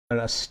an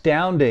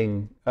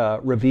astounding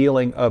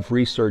revealing of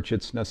research.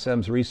 It's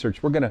Nassim's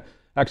research. We're going to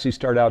actually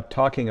start out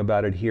talking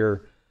about it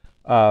here.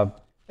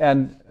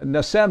 And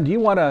Nassim, do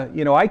you want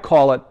to, I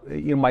call it,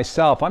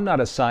 myself, I'm not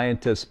a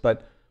scientist,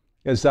 but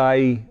as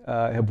I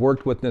have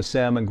worked with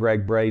Nassim and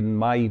Greg Braden,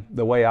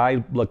 the way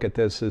I look at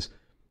this is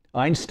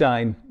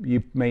Einstein,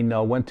 you may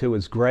know, went to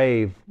his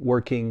grave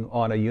working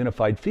on a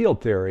unified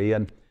field theory,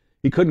 and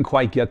he couldn't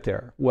quite get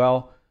there.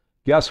 Well,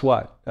 guess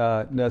what?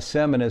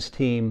 Nassim and his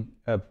team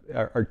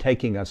are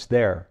taking us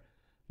there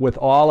with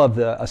all of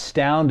the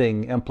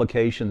astounding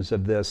implications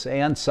of this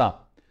and some.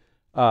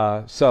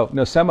 So,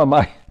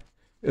 Nassim,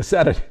 is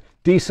that a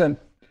decent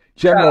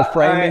general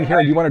framing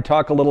here? Do you want to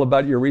talk a little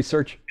about your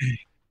research?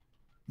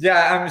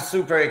 Yeah, I'm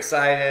super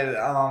excited.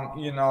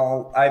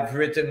 I've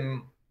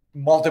written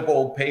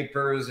multiple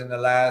papers in the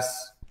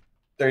last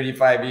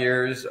 35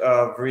 years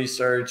of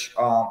research,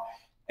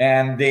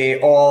 and they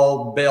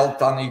all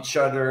built on each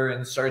other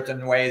in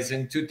certain ways.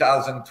 In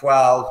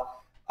 2012,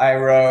 I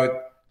wrote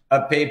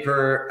a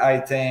paper, I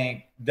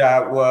think,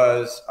 that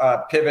was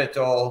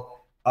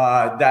pivotal,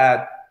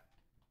 that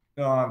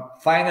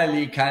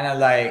finally kind of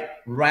like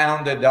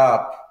rounded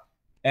up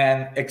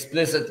and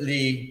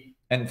explicitly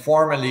and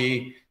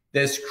formally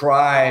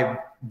describe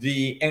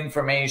the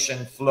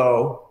information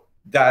flow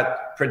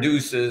that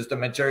produces the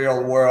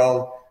material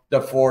world,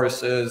 the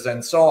forces,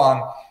 and so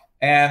on.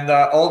 And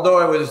although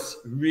it was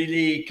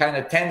really kind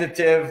of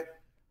tentative,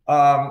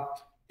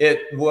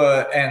 it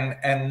was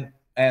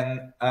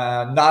and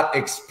not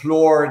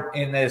explored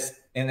in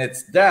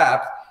its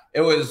depth,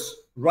 it was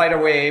right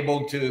away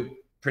able to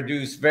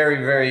produce very,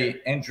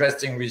 very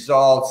interesting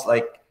results,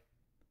 like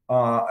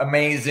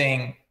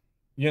amazing,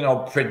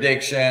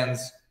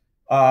 predictions.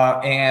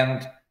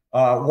 And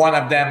one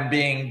of them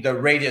being the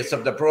radius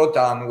of the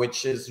proton,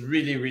 which is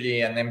really,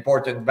 really an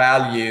important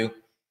value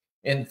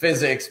in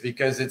physics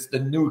because it's the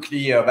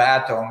nuclei of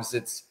atoms.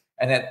 It's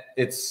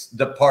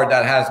the part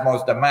that has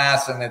most of the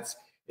mass, and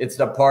it's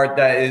the part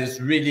that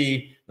is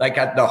really like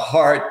at the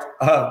heart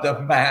of the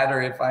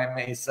matter, if I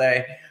may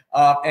say.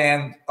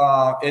 And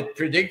it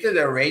predicted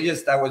a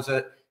radius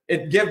that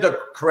it gave the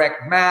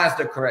correct mass,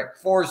 the correct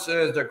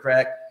forces, the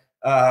correct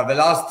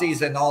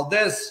velocities, and all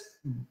this.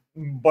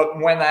 But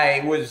when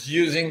I was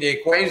using the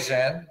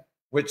equation,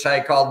 which I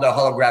called the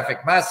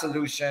holographic mass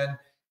solution,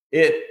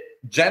 it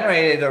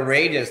generated a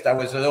radius that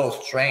was a little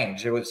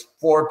strange. It was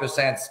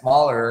 4%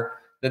 smaller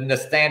than the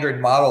standard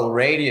model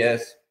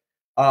radius,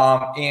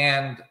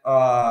 and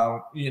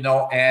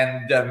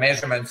the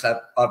measurements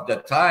of the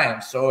time.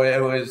 So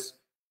it was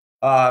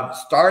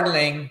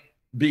startling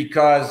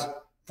because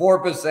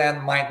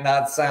 4% might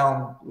not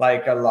sound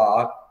like a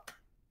lot,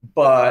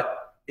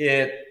 but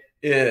it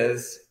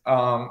is.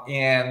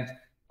 In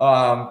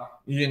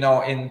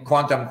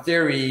quantum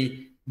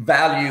theory,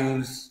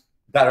 values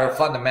that are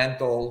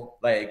fundamental,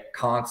 like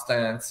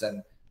constants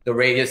and the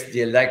radius of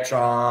the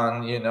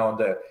electron,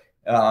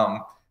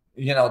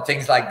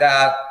 things like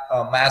that,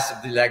 mass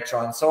of the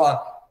electron, so on,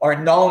 are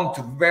known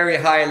to very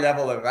high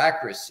level of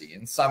accuracy.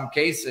 In some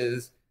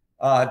cases,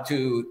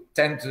 to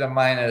 10 to the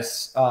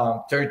minus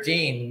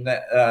 13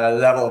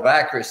 level of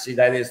accuracy,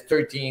 that is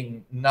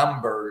 13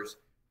 numbers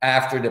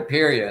after the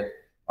period,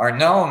 are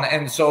known.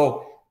 And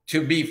so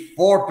to be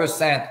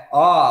 4%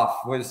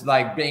 off was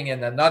like being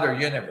in another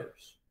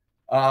universe.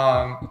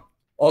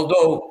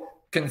 Although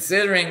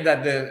considering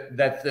that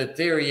the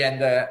theory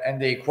and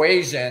the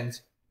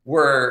equations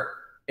were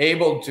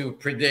able to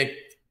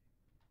predict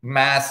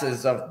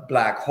masses of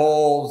black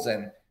holes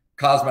and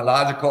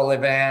cosmological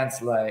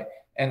events,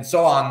 and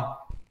so on,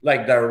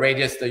 like the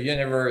radius of the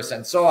universe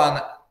and so on,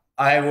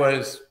 I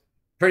was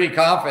pretty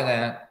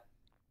confident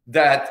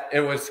that it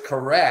was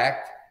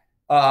correct.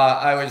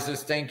 I was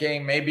just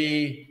thinking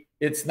maybe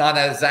it's not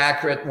as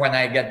accurate when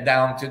I get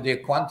down to the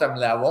quantum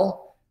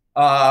level,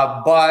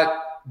 but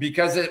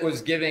because it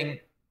was giving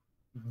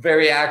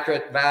very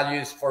accurate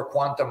values for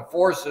quantum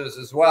forces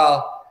as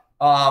well,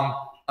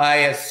 I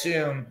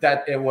assumed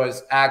that it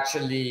was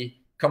actually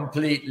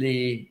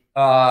completely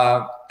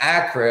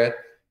accurate.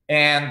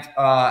 And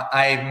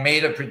I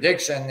made a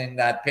prediction in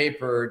that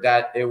paper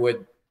that it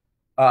would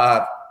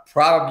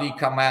probably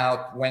come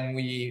out when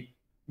we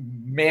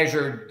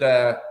measured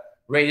the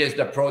radius of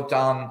the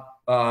proton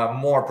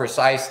more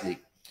precisely.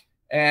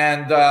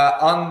 And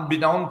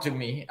unbeknown to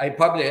me, I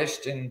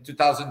published in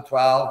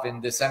 2012,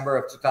 in December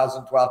of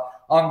 2012,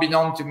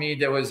 unbeknown to me,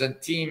 there was a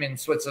team in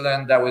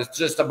Switzerland that was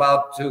just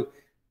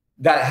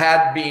that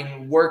had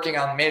been working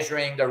on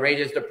measuring the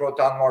radius of the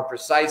proton more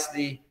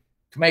precisely.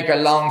 To make a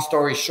long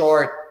story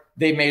short,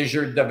 they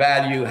measured the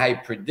value I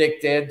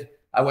predicted.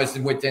 I was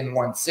within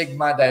 1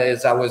 sigma, that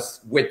is, I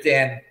was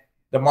within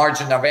the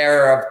margin of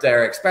error of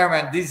their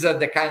experiment. These are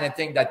the kind of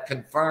thing that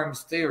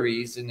confirms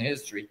theories in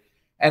history.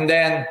 And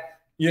then,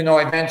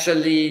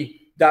 eventually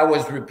that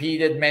was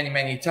repeated many,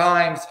 many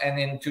times. And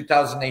in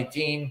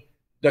 2018,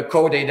 the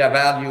co-data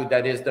value,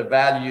 that is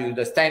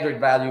the standard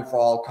value for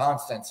all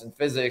constants in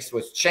physics,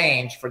 was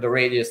changed for the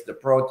radius of the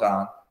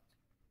proton.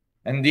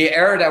 And the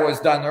error that was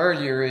done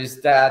earlier is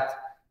that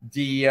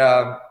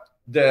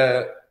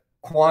the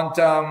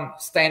quantum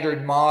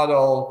standard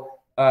model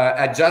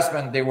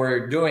adjustment they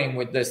were doing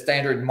with the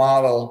standard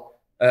model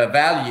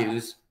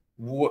values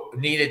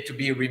needed to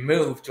be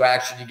removed to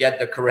actually get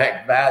the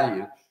correct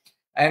value.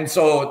 And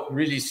so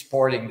really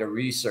supporting the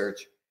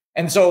research.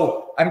 And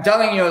so I'm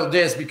telling you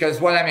this because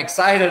what I'm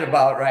excited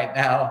about right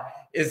now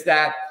is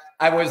that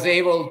I was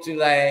able to,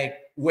 like,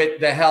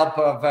 with the help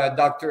of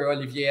Dr.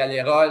 Olivier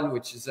Alérol,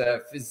 which is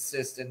a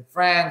physicist in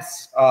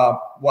France,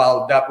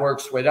 well, that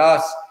works with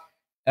us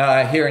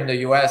here in the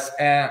US,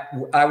 and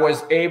I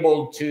was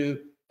able to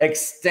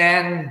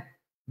extend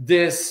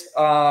this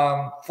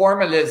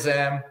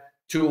formalism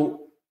to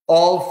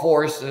all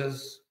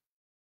forces,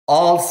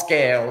 all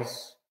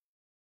scales,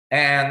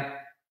 and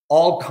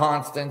all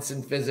constants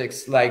in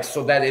physics, like,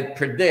 so that it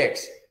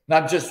predicts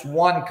not just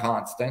one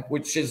constant,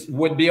 which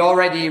would be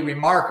already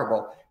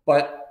remarkable,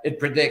 but it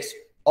predicts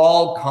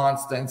all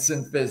constants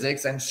in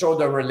physics and show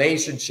the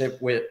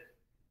relationship with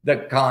the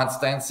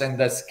constants and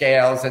the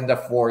scales and the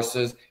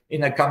forces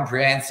in a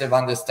comprehensive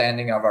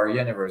understanding of our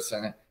universe.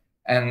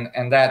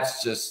 And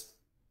that's just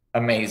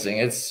amazing.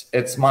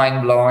 It's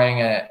mind-blowing.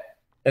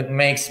 It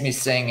makes me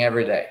sing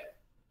every day.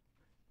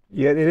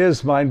 Yeah, it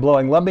is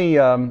mind-blowing. Let me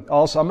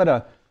also, I'm going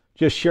to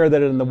just share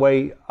that in the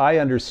way I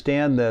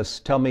understand this.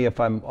 Tell me if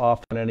I'm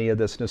off on any of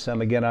this,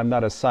 Nassim. Again, I'm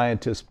not a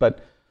scientist,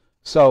 but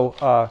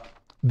so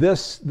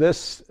this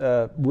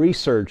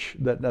research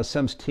that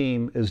Nassim's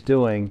team is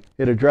doing,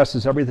 it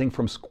addresses everything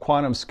from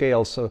quantum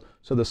scales, so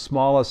the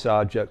smallest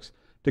objects,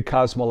 to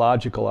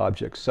cosmological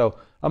objects. So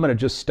I'm going to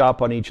just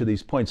stop on each of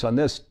these points. On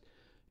this,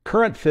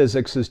 current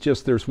physics is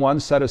just there's one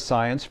set of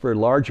science for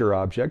larger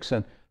objects,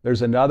 and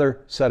there's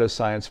another set of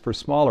science for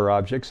smaller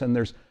objects, and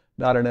there's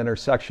not an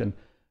intersection.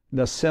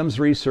 Nassim's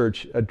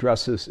research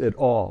addresses it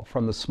all,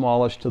 from the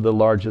smallest to the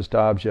largest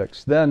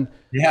objects. Then,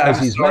 yeah, as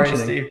he's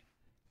mentioning, Steve.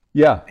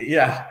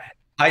 Yeah,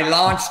 I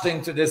launched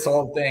into this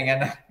whole thing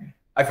and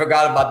I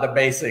forgot about the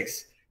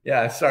basics.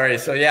 Yeah, sorry.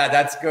 So yeah,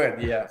 that's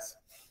good. Yes.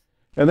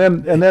 And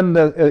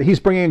then he's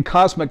bringing in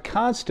cosmic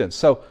constants.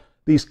 So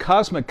these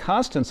cosmic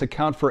constants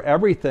account for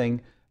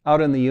everything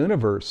out in the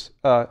universe.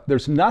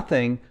 There's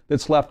nothing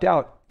that's left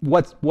out.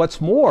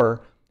 What's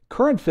more,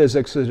 current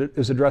physics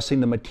is addressing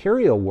the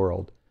material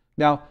world.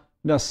 Now,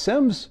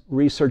 Nassim's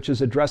research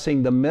is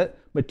addressing the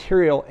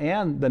material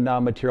and the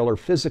non-material, or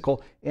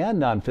physical and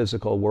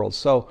non-physical worlds.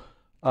 So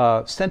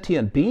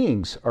sentient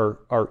beings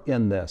are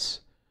in this.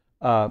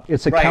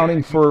 It's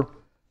accounting for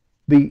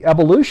the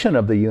evolution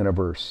of the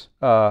universe.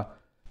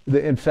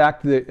 In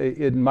fact,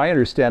 in my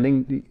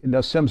understanding,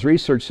 Nassim's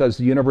research says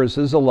the universe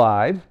is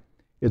alive,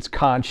 it's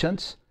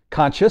conscious,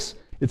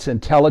 it's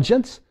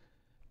intelligent,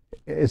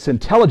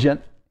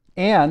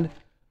 and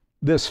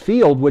this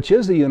field, which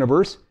is the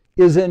universe,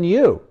 is in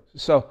you.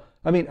 So,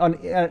 I mean, on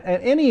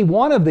any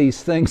one of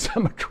these things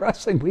I'm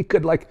addressing, we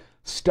could like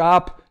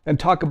stop and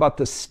talk about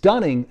the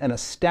stunning and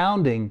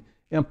astounding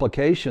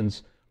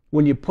implications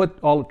when you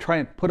try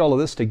and put all of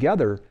this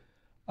together.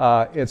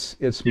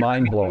 It's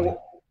mind-blowing.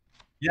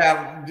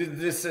 Yeah,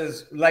 this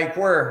is like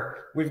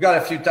we've got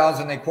a few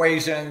thousand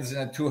equations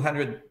in a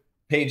 200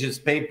 pages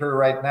paper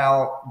right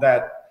now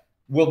that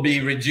will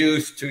be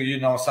reduced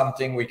to,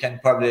 something we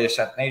can publish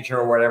at Nature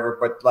or whatever.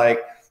 But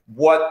like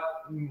what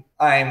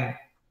I'm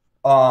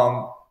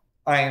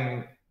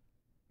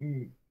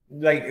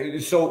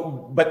like,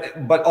 so,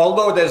 but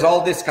although there's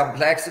all this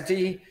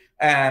complexity,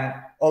 and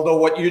although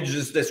what you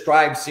just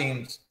described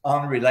seems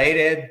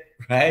unrelated,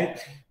 right?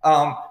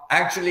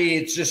 Actually,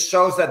 it just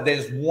shows that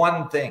there's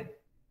one thing.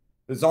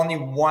 There's only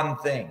one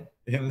thing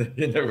in the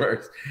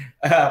universe,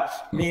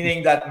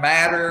 meaning that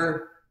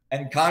matter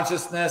and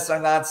consciousness are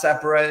not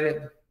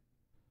separated.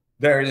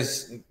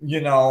 There's,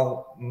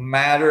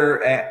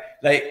 matter and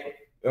like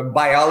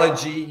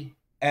biology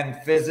and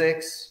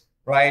physics,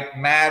 right?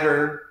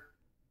 Matter,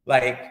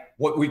 like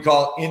what we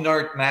call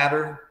inert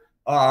matter,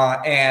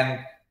 and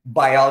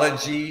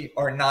biology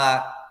are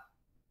not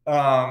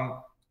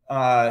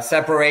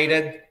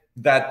separated,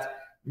 that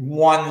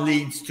one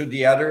leads to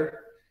the other.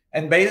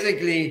 And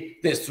basically,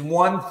 this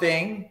one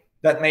thing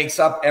that makes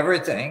up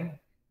everything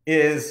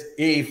is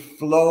a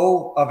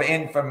flow of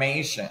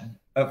information,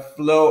 a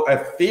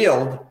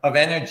field of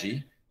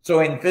energy.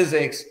 So in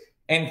physics,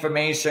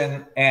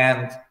 information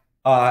and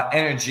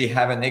energy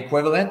have an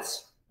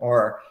equivalence,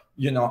 or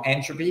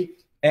entropy.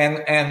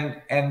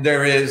 And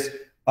there is,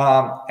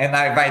 and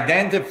I've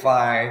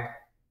identified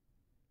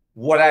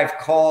what I've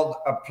called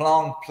a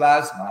Planck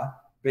plasma,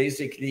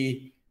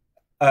 basically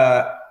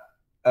a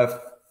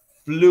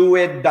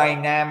fluid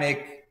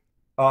dynamic.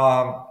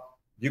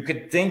 You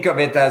could think of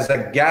it as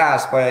a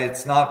gas, but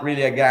it's not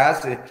really a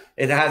gas.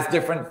 It has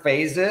different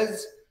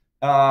phases.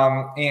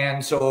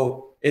 And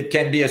so it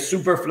can be a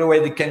super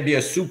fluid, it can be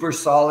a super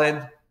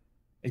solid,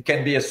 it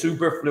can be a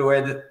super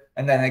fluid,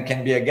 and then it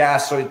can be a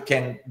gas. So it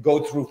can go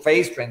through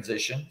phase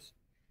transitions.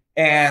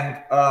 And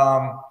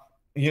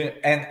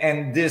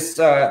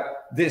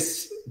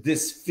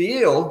this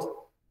field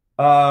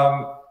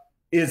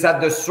is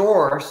at the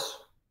source.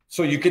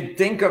 So you could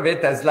think of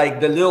it as like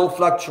the little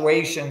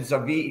fluctuations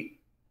of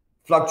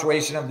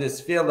fluctuation of this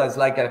field as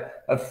like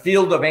a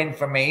field of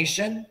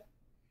information.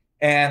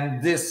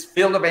 And this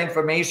field of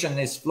information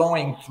is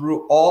flowing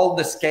through all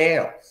the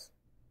scales.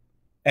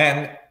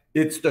 And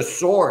it's the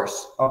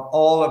source of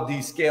all of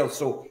these scales.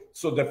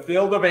 So the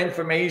field of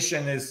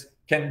information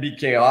can be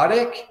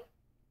chaotic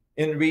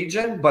in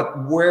region,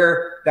 but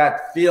where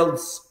that field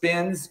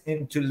spins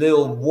into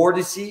little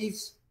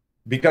vortices,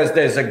 because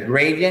there's a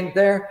gradient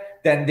there,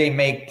 then they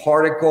make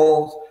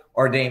particles,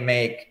 or they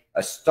make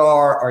a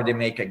star, or they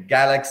make a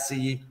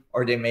galaxy,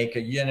 or they make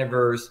a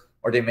universe,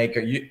 or they make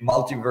a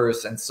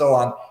multiverse, and so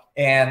on.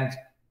 And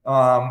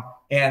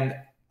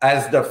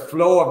as the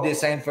flow of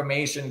this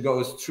information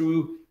goes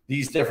through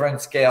these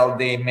different scales,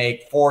 they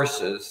make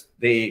forces,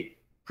 they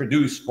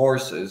produce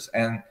forces.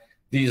 And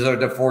these are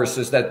the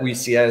forces that we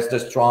see as the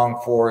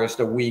strong force,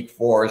 the weak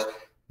force,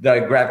 the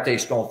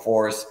gravitational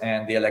force,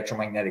 and the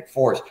electromagnetic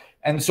force.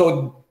 And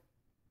so,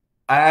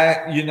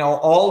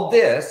 all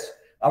this,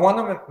 I want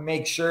to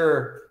make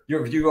sure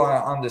your viewer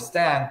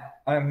understand,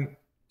 I'm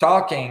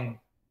talking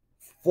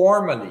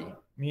formally,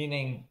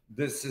 meaning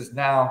this is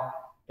now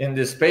in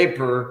this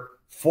paper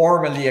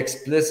formally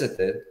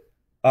explicited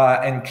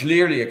and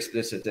clearly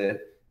explicited,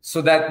 so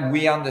that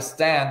we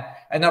understand.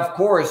 And of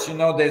course,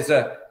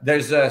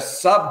 there's a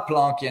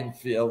sub-Planckian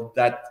field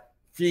that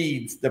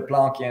feeds the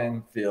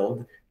Planckian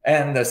field,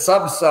 and the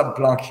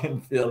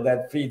sub-Planckian field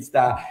that feeds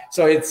that.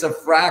 So it's a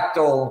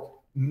fractal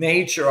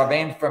nature of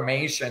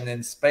information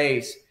in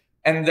space.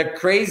 And the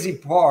crazy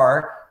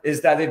part is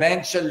that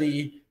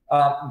eventually,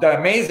 the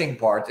amazing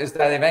part is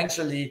that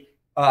eventually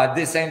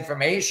this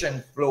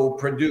information flow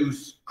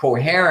produce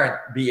coherent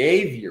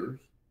behaviors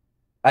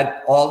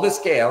at all the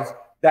scales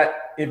that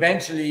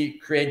eventually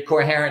create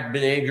coherent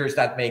behaviors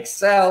that make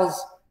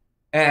cells,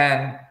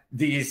 and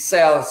these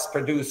cells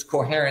produce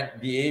coherent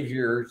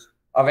behaviors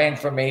of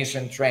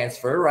information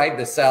transfer, right?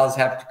 The cells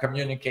have to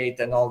communicate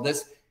and all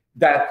this,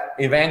 that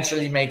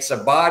eventually makes a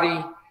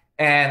body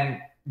and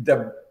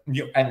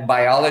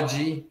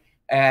biology,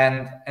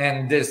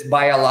 and this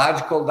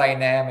biological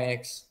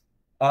dynamics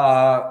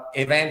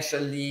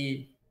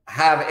eventually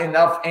have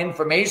enough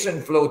information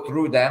flow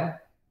through them,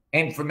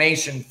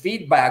 information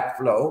feedback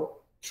flow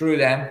through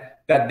them,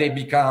 that they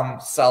become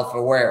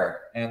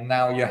self-aware, and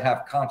now you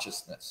have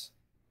consciousness.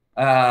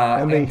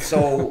 And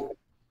so,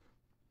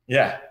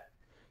 yeah.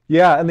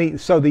 Yeah, and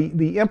so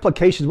the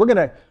implications, we're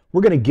gonna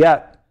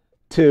get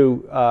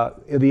to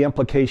the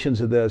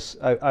implications of this.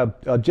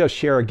 I'll just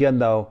share again,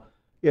 though,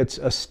 it's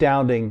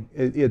astounding.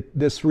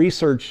 This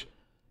research,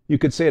 you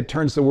could say it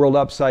turns the world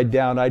upside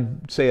down.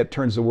 I'd say it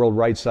turns the world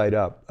right side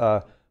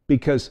up,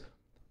 because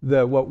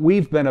what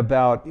we've been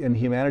about in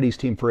Humanities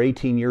Team for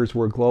 18 years,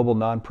 we're a global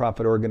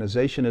nonprofit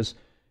organization, is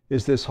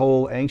this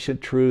whole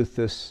ancient truth,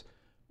 this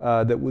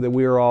that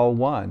we are all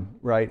one,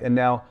 right? And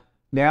now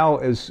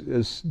as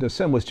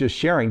Nassim was just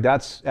sharing,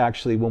 that's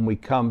actually when we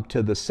come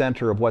to the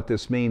center of what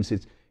this means.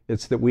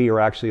 It's that we are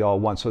actually all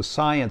one. So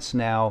science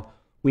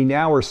we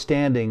now are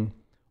standing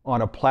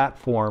on a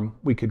platform.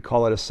 We could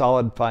call it a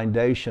solid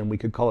foundation. We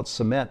could call it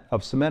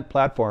cement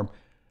platform,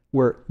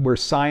 where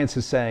science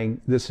is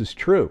saying this is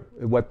true.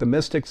 What the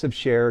mystics have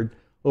shared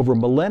over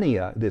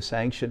millennia, this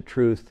ancient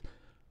truth,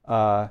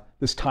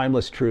 this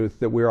timeless truth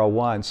that we're all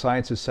one.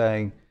 Science is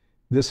saying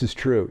this is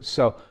true.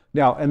 So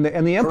now, and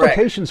the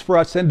implications for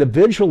us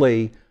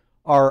individually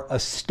are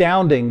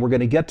astounding. We're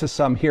going to get to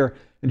some here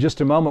in just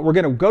a moment. We're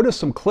going to go to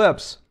some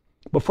clips.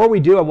 Before we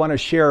do, I want to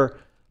share,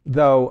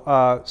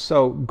 though,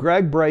 so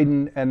Greg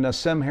Braden and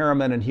Nassim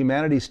Haramein and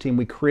Humanities Team,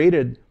 we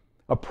created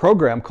a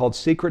program called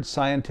Secret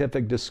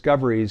Scientific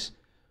Discoveries.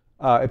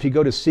 If you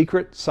go to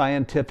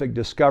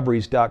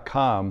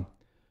secretscientificdiscoveries.com,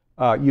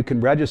 you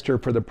can register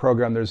for the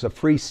program. There's a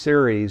free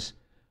series.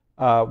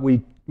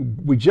 We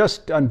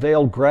just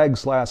unveiled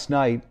Greg's last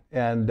night,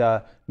 and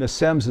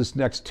Nassim's is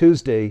next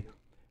Tuesday.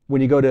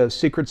 When you go to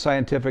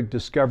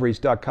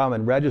secretscientificdiscoveries.com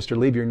and register,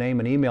 leave your name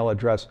and email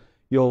address,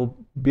 you'll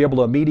be able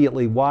to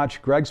immediately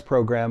watch Greg's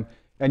program,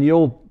 and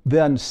you'll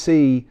then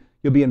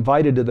you'll be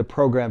invited to the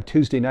program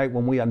Tuesday night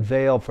when we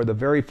unveil for the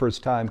very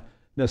first time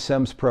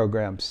Nassim's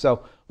program.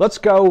 So let's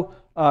go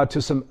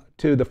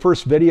to the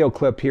first video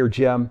clip here,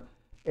 Jim,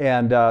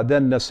 and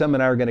then Nassim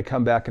and I are going to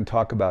come back and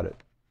talk about it.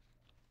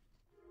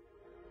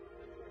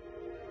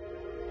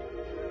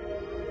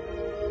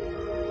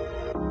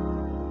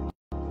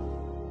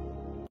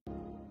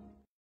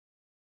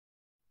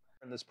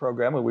 In this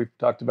program, what we've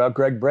talked about,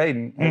 Greg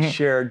Braden has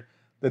shared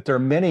that there are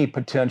many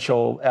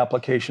potential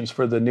applications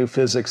for the new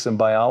physics and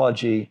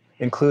biology,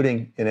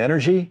 including in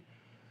energy,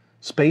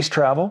 space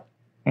travel,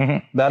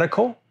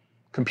 medical,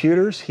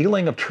 computers,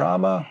 healing of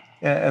trauma,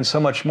 and so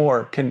much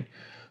more. Can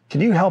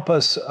you help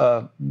us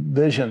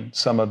vision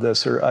some of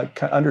this, or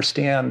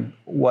understand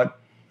what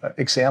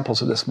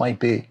examples of this might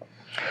be?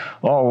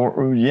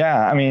 Oh,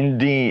 yeah. I mean,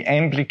 the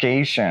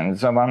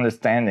implications of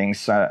understanding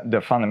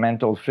the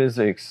fundamental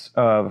physics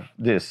of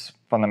this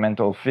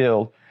fundamental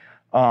field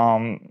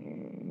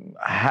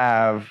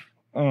have,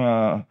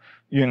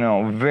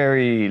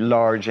 very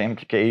large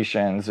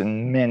implications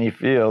in many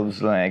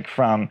fields, like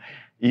from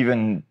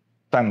even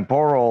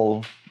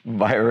temporal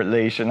by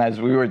relation,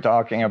 as we were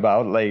talking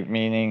about, like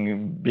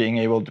meaning being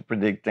able to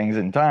predict things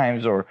in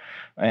times or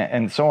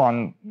and so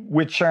on,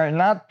 which are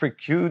not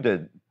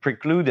precluded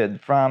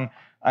from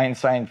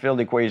Einstein field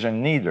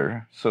equation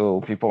neither,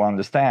 so people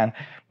understand.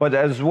 But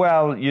as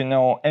well, you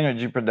know,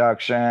 energy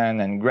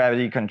production and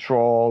gravity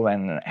control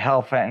and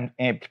health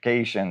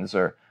implications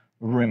are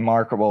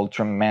remarkable,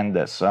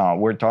 tremendous.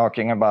 We're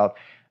talking about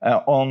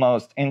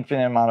almost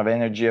infinite amount of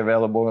energy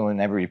available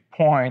in every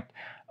point.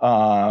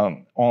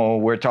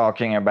 We're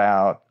talking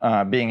about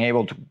being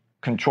able to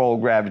control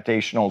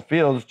gravitational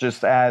fields,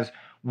 just as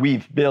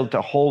we've built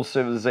a whole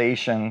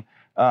civilization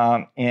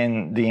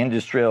in the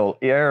industrial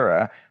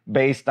era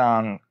based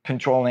on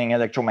controlling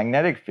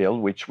electromagnetic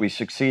field, which we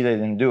succeeded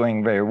in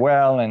doing very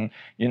well, and,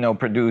 you know,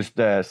 produced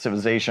the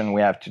civilization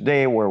we have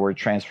today, where we're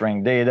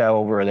transferring data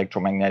over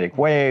electromagnetic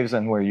waves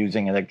and we're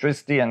using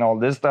electricity and all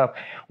this stuff.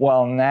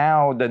 Well,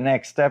 now the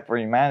next step for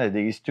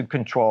humanity is to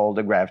control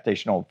the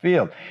gravitational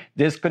field.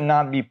 This could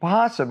not be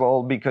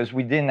possible because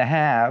we didn't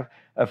have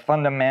a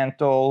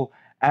fundamental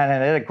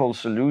analytical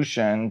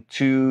solution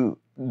to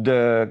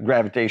the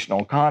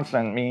gravitational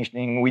constant,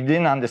 meaning we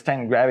didn't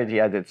understand gravity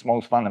at its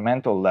most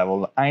fundamental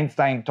level.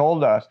 Einstein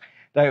told us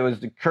that it was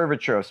the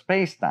curvature of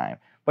space-time,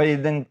 but he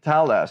didn't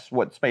tell us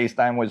what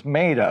space-time was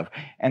made of.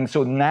 And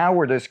so now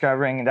we're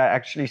discovering that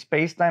actually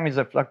space-time is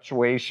a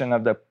fluctuation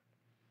of the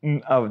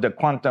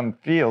quantum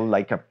field,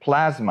 like a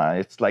plasma.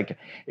 It's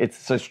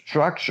a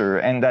structure,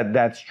 and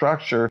that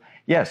structure,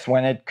 yes,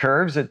 when it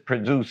curves, it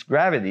produces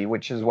gravity,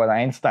 which is what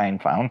Einstein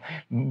found.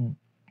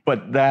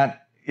 But that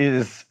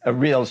is a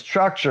real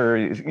structure.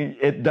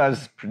 It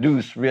does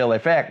produce real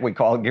effect we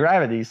call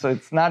gravity. So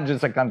it's not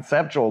just a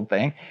conceptual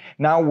thing.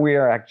 Now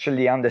we're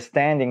actually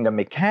understanding the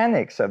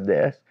mechanics of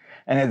this,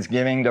 and it's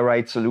giving the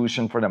right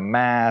solution for the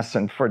mass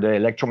and for the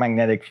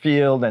electromagnetic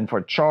field and for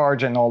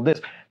charge and all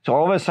this. So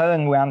all of a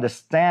sudden we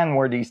understand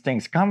where these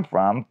things come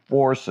from,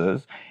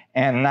 forces,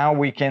 and now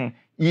we can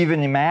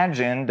even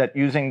imagine that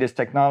using this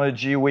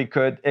technology we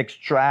could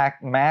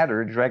extract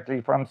matter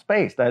directly from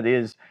space. That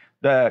is,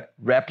 the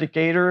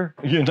replicator,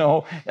 you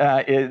know,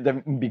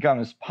 it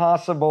becomes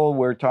possible.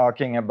 We're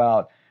talking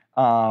about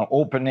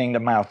opening the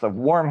mouth of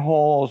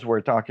wormholes. We're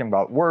talking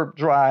about warp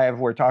drive.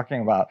 We're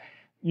talking about,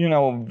 you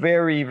know,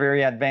 very,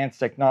 very advanced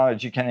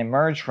technology can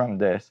emerge from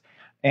this.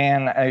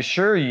 And I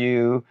assure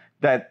you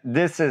that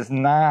this is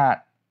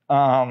not,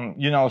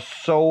 you know,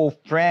 so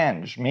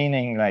fringe,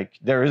 meaning like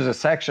there is a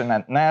section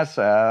at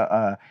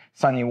NASA,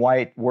 Sonny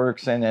White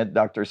works in it,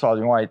 Dr.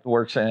 Sonny White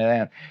works in it,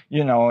 and,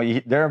 you know,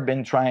 they've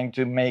been trying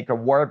to make a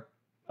warp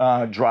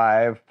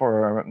drive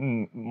for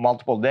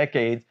multiple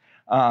decades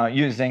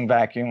using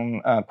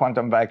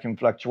quantum vacuum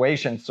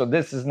fluctuations. So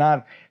this is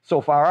not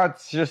so far out.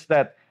 It's just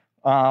that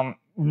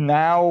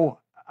now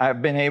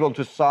I've been able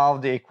to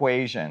solve the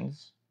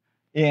equations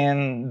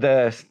in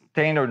the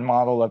standard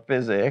model of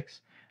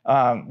physics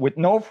with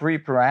no free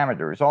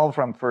parameters, all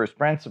from first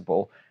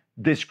principle,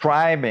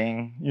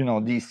 describing, you know,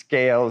 these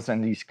scales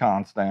and these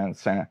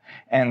constants, and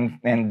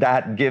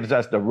that gives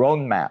us the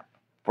roadmap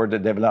for the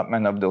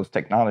development of those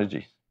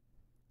technologies.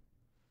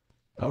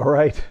 All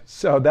right,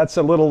 so that's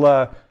a little,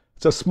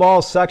 it's a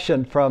small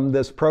section from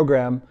this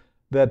program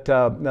that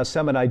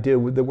Nassim and I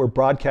do, that we're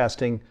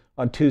broadcasting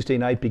on Tuesday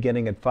night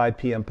beginning at 5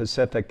 p.m.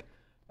 Pacific.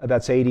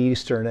 That's 8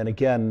 Eastern, and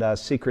again,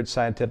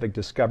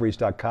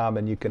 secretscientificdiscoveries.com,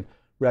 and you can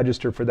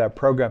register for that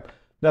program.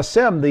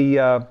 Nassim,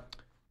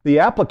 the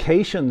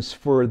applications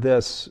for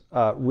this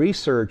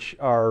research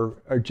are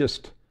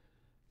just,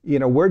 you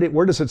know, where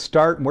does it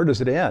start and where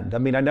does it end? I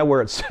mean, I know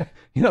where it's,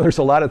 you know, there's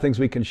a lot of things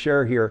we can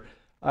share here,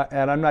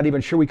 and I'm not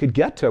even sure we could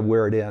get to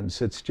where it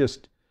ends. It's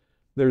just,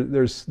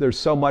 there's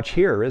so much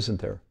here,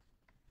 isn't there?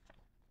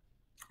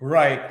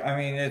 Right. I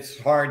mean, it's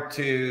hard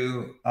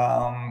to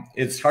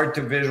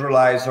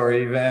visualize or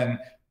even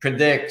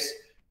predict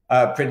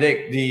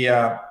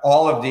the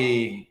all of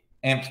the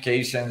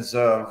implications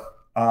of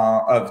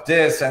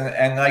this,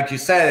 and like you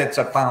said, it's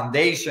a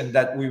foundation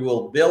that we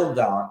will build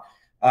on.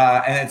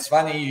 And it's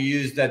funny you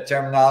use the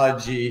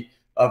terminology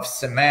of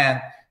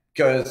cement,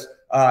 because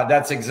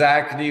that's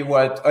exactly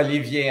what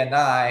Olivier and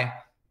I,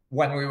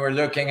 when we were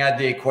looking at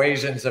the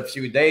equations a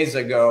few days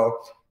ago,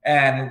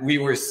 and we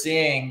were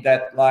seeing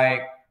that,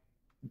 like,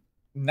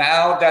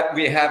 now that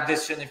we have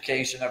this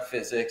unification of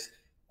physics,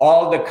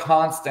 all the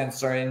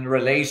constants are in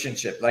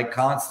relationship, like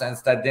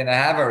constants that didn't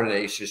have a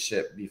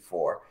relationship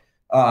before.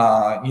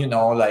 You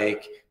know,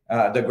 like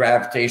the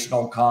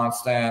gravitational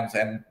constant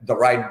and the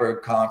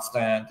Rydberg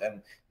constant,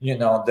 and, you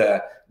know,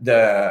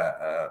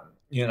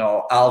 you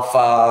know,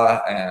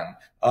 alpha and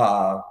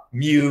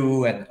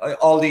mu and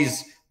all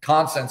these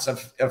constants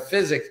of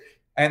physics.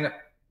 And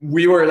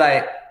we were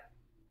like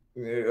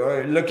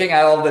looking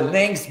at all the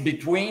links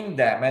between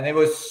them, and it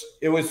was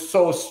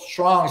so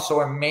strong,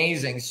 so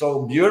amazing,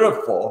 so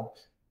beautiful.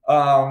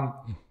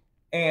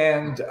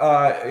 And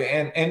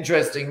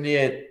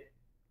interestingly,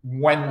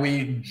 when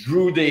we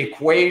drew the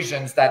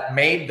equations that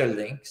made the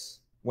links,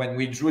 when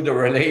we drew the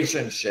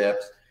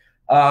relationships,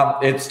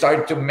 it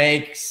started to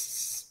make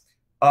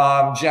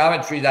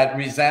geometry that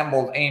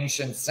resembled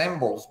ancient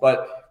symbols.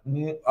 But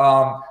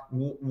what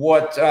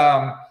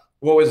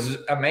was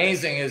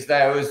amazing is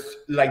that it was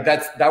like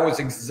that was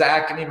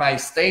exactly my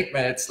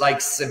statement. It's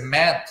like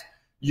cement.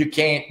 You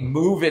can't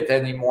move it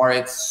anymore.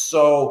 It's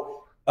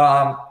so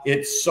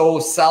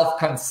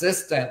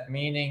self-consistent,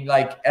 meaning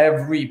like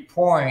every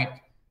point,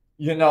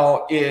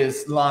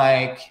 is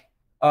like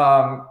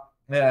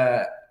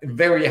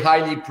very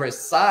highly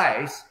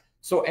precise.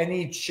 So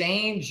any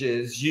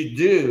changes you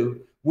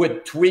do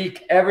would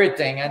tweak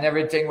everything, and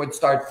everything would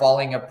start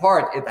falling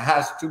apart. It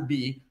has to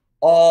be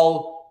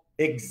all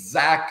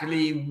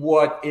exactly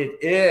what it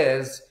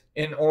is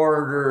in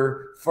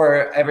order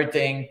for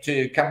everything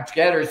to come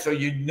together. So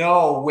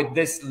with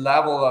this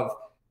level of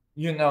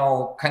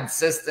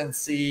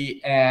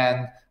consistency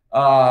and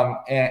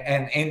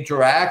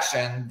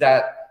interaction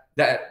that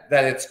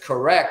it's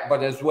correct,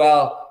 but as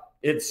well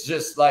it's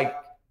just like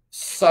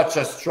such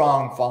a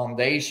strong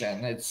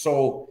foundation. It's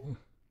so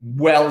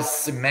well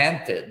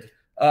cemented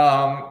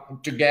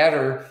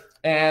together,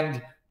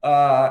 and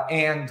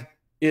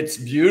it's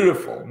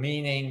beautiful,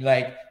 meaning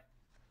like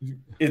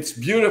it's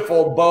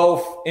beautiful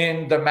both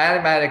in the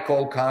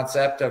mathematical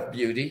concept of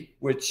beauty,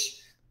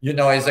 which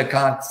is a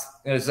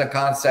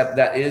concept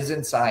that is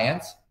in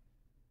science,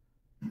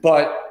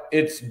 but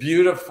it's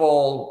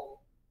beautiful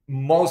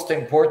most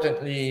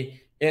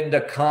importantly in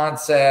the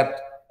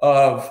concept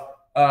of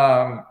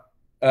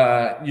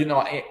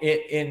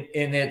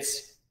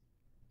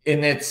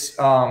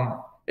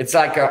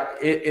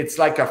it's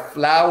like a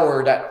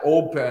flower that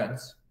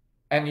opens,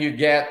 and you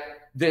get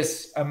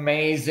this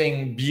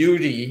amazing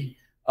beauty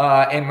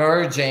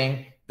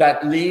emerging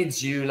that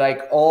leads you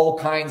like all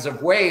kinds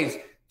of ways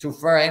to,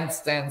 for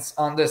instance,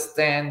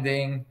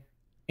 understanding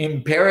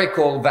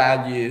empirical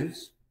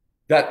values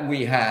that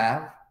we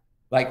have,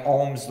 like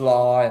Ohm's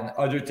law and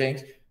other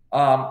things,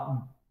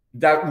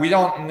 that we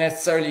don't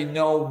necessarily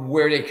know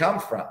where they come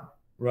from,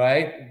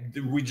 right?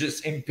 We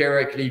just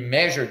empirically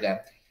measure them.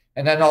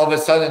 And then all of a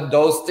sudden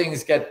those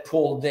things get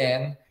pulled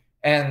in,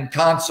 and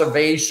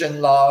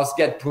conservation laws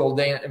get pulled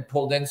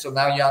in. So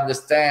now you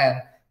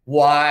understand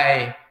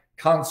why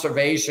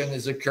conservation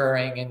is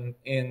occurring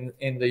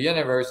in the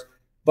universe.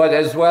 But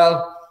as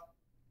well,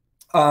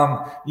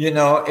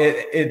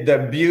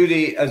 the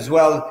beauty as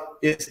well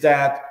is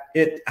that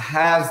it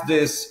has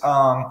this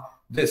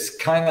this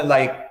kind of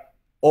like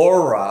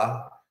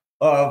aura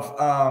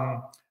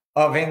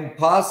of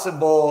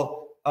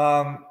impossible,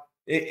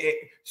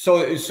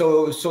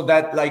 so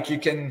that like you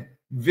can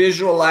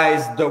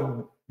visualize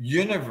the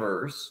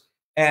universe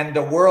and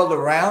the world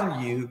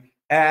around you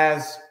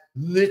as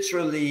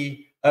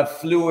literally a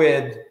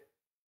fluid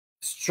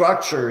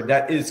structure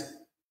that is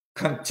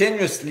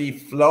continuously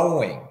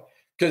flowing.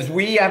 Because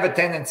we have a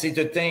tendency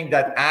to think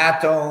that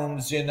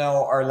atoms,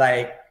 are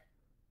like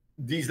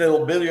these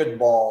little billiard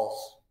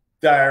balls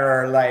that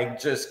are like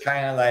just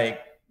kind of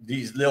like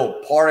these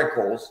little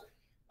particles.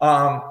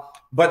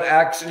 But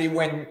actually,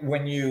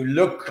 when you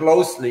look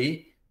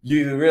closely,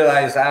 you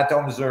realize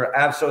atoms are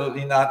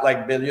absolutely not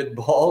like billiard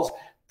balls.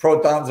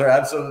 Protons are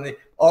absolutely,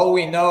 all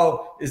we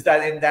know is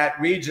that in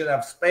that region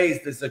of space,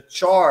 there's a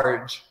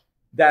charge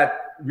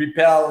that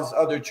repels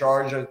other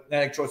charge, an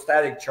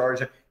electrostatic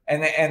charge,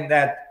 and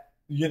that,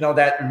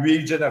 that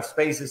region of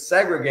space is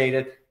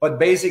segregated. But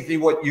basically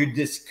what you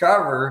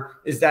discover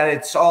is that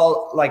it's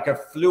all like a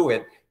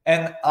fluid.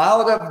 And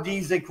out of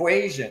these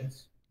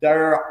equations that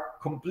are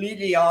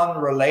completely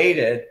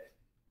unrelated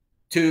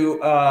to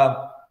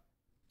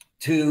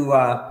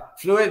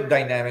fluid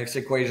dynamics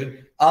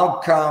equation,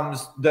 out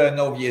comes the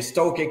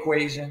Navier-Stokes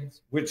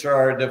equations, which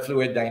are the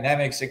fluid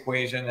dynamics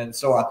equation, and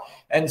so on.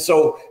 And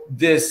so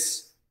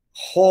this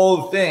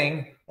whole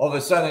thing, all of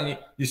a sudden,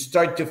 you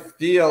start to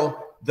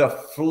feel the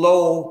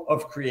flow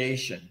of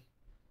creation.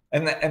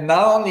 And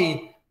not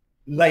only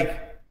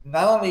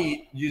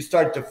you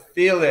start to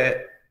feel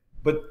it,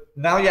 but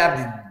now you have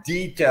the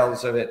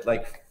details of it,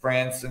 like, for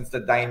instance, the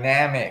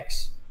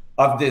dynamics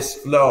of this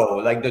flow,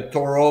 like the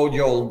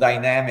toroidal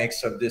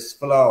dynamics of this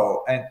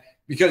flow. And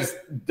because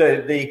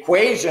the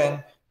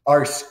equation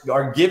are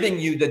giving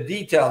you the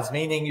details,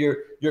 meaning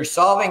you're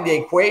solving the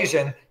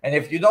equation, and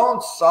if you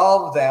don't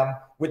solve them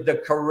with the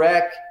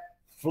correct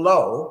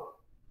flow,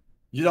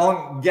 you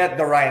don't get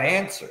the right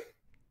answer.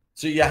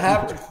 So you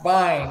have to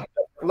find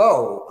the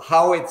flow,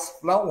 how it's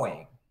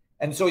flowing.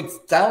 And so it's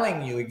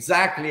telling you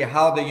exactly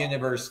how the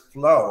universe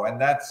flow. And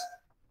it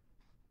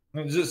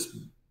just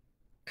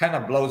kind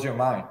of blows your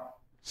mind.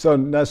 So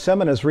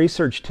Nassim and his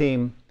research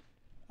team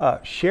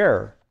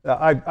share.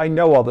 I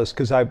know all this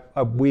because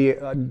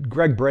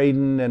Greg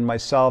Braden and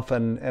myself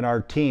and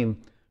our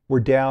team were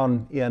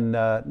down in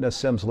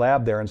Nassim's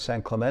lab there in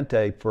San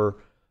Clemente for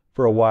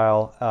a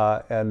while,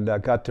 and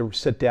got to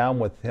sit down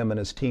with him and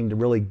his team to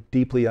really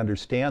deeply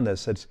understand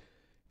this. It's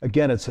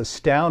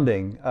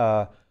astounding.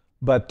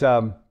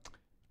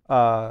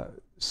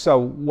 So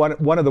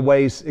one of the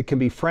ways it can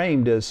be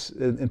framed is,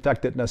 in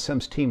fact, that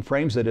Nassim's team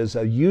frames it as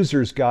a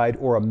user's guide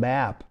or a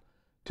map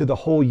to the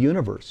whole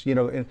universe.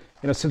 In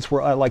a sense,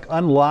 we're like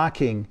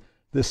unlocking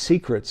the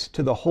secrets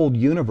to the whole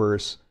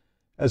universe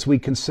as we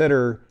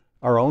consider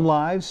our own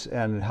lives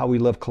and how we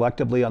live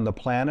collectively on the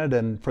planet,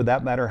 and for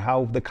that matter,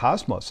 how the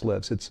cosmos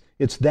lives.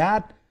 It's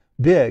that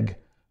big.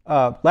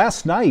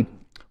 Last night,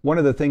 one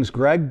of the things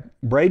Greg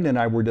Braden and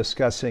I were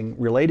discussing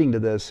relating to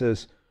this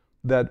is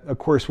that, of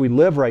course, we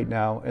live right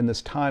now in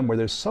this time where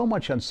there's so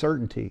much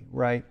uncertainty,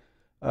 right?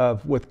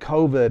 With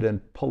COVID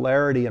and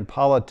polarity in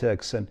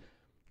politics, and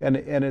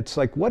it's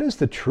like, what is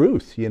the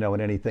truth,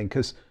 in anything?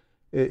 Because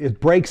it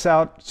breaks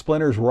out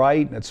splinters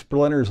right and it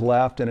splinters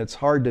left, and it's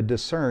hard to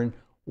discern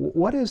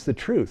what is the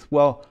truth.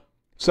 Well,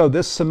 so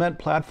this cement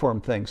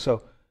platform thing.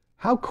 So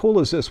how cool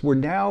is this? We're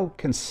now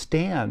can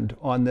stand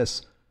on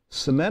this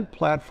cement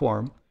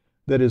platform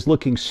that is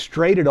looking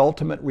straight at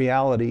ultimate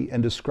reality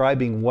and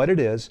describing what it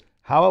is,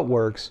 how it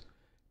works,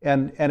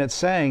 and it's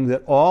saying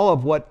that all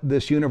of what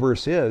this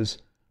universe is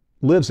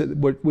lives at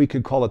what we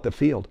could call it the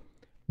field,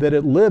 that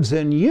it lives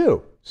in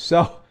you.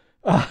 So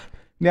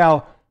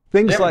now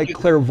things like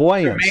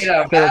clairvoyance,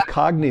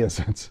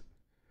 claircognizance.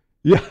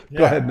 Yeah,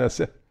 go ahead,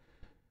 Nassim.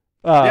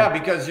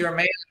 Because you're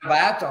made of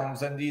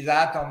atoms, and these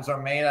atoms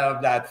are made out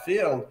of that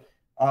field.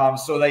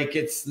 So like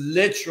it's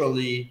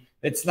literally,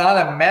 it's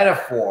not a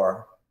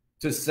metaphor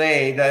to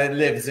say that it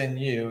lives in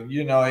you.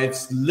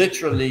 It's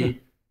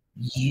literally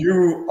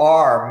you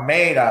are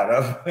made out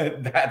of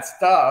that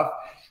stuff.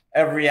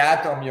 Every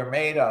atom you're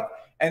made of,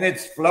 and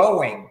it's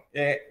flowing.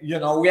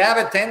 We have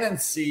a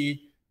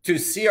tendency to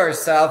see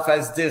ourselves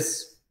as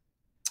this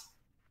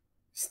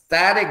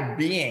static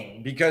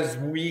being because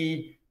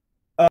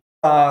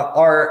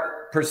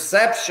our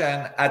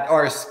perception at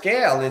our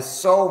scale is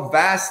so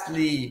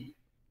vastly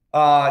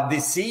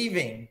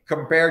deceiving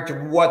compared to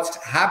what's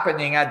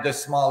happening at the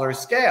smaller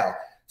scale.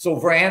 So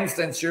for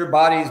instance, your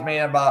body is made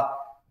of about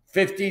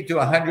 50 to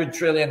 100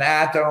 trillion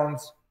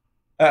atoms,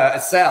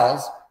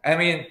 cells.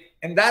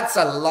 And that's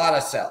a lot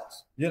of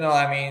cells.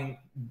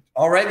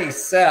 Already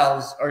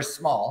cells are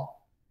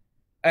small.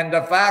 And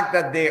the fact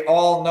that they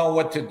all know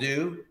what to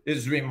do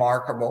is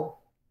remarkable.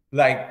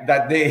 Like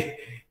that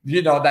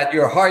that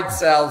your heart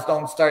cells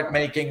don't start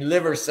making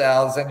liver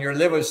cells, and your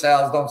liver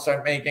cells don't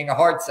start making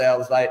heart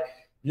cells,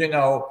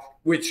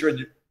 which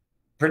would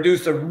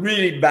produce a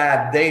really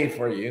bad day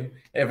for you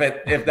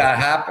if that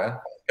happened,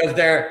 because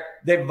they're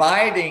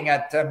dividing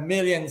at 1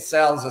 million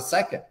cells a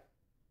second,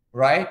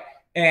 right?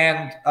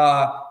 And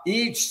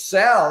each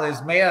cell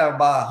is made of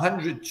about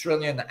 100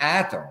 trillion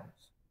atoms.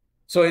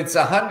 So it's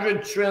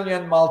 100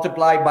 trillion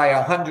multiplied by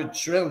 100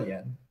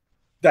 trillion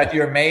that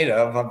you're made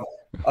of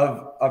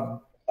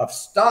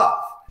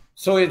stuff.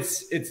 So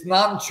it's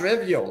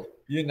non-trivial.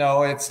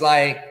 It's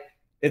like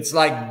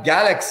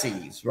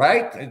galaxies,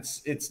 right?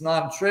 It's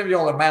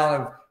non-trivial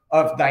amount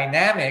of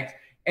dynamics,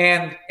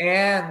 and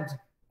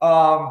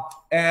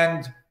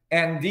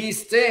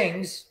these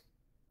things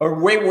are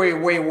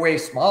way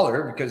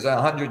smaller, because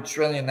 100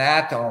 trillion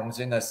atoms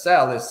in a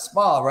cell is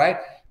small, right?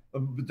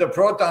 The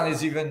proton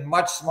is even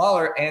much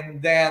smaller. And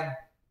then,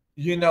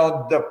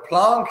 the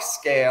Planck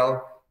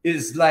scale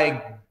is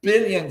like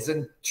billions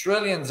and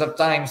trillions of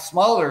times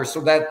smaller.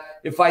 So that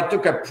if I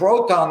took a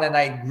proton and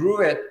I grew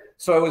it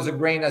so it was a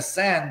grain of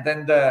sand,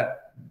 then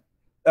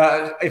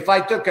if I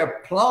took a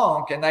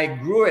Planck and I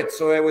grew it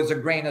so it was a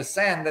grain of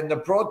sand, then the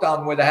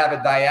proton would have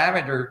a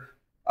diameter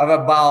of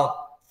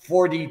about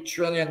 40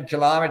 trillion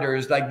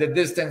kilometers, like the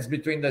distance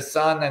between the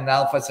sun and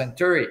Alpha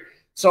Centauri.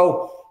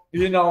 So,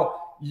 and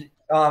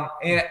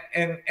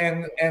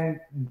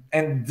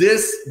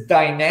this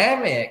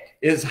dynamic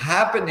is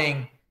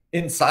happening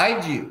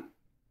inside you,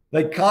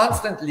 like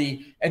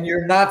constantly, and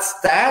you're not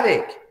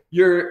static.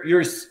 You're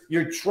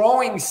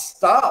throwing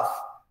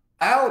stuff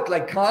out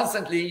like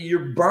constantly.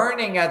 You're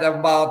burning at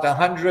about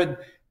 100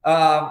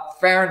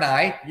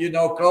 Fahrenheit,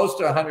 close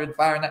to 100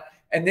 Fahrenheit.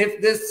 And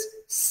if this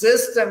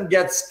system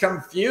gets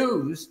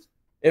confused,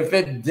 if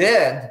it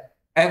did,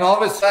 and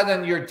all of a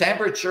sudden your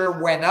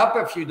temperature went up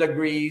a few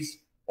degrees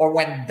or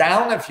went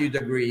down a few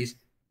degrees,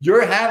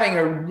 you're having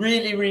a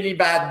really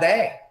bad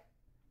day.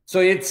 So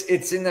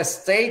it's in a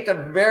state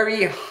of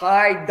very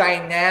high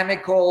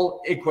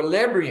dynamical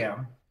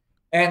equilibrium,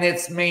 and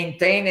it's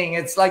maintaining.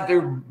 It's like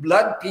your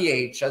blood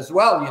pH as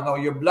well.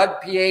 Your blood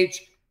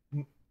pH,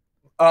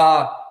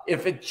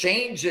 if it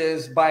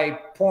changes by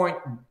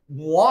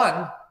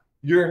 0.1,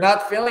 you're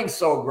not feeling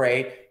so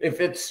great.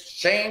 If it's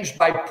changed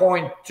by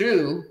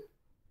 0.2,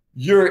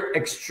 you're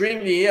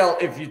extremely ill.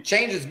 If it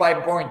changes by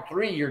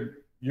 0.3,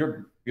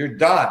 you're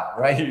done,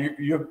 right?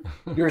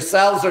 Your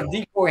cells are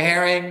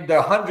decohering. The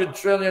 100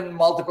 trillion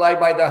multiplied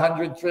by the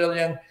 100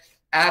 trillion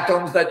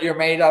atoms that you're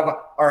made of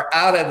are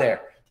out of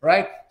there,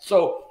 right?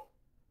 So,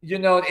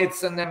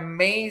 it's an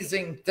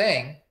amazing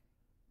thing.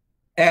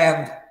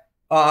 And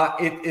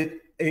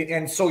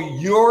and so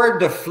you're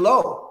the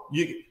flow.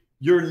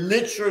 You're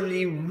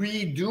literally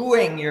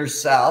redoing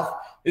yourself.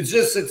 It's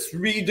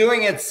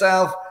redoing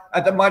itself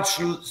at a much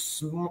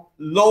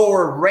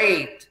lower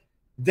rate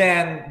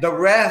than the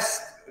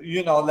rest,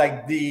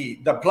 like the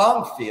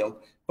Planck field,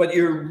 but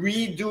you're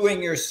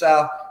redoing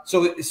yourself.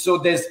 So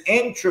there's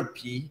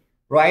entropy,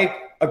 right,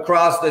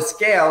 across the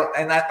scale.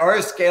 And at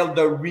our scale,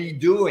 the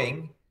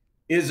redoing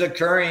is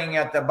occurring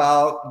at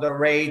about the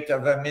rate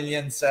of 1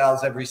 million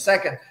cells every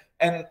second.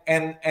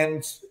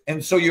 And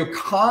so you're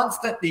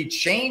constantly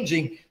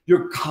changing,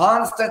 you're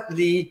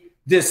constantly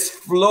this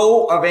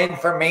flow of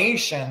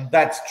information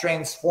that's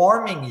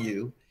transforming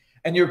you,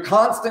 and you're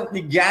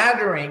constantly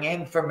gathering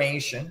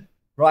information,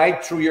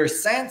 right, through your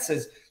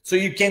senses. So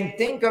you can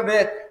think of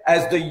it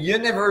as the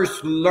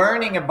universe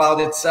learning about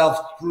itself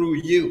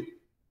through you.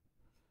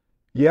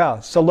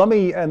 Yeah. So let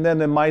me, and then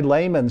in my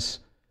layman's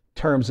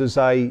terms, as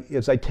I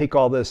take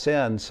all this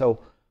in, so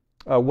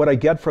what I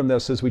get from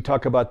this is we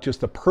talk about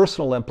just the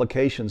personal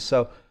implications.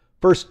 So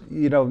first,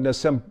 you know,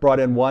 Nassim brought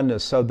in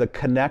oneness, so the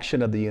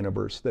connection of the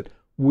universe, that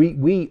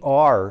we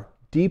are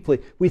deeply,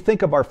 we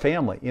think of our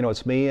family, you know,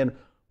 it's me and,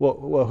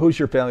 well, who's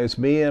your family? It's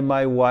me and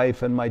my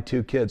wife and my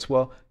 2 kids.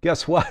 Well,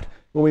 guess what?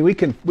 Well, we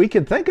can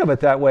think of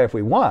it that way if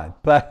we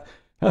want, but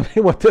I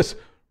mean, what this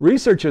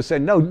research is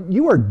saying, no,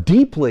 you are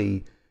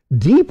deeply,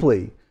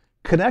 deeply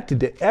connected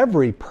to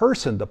every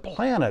person, the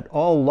planet,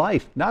 all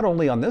life, not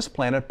only on this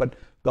planet, but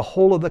the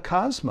whole of the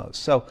cosmos.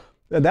 So,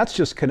 and that's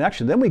just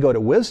connection. Then we go to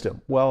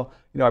wisdom. Well,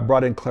 you know, I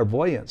brought in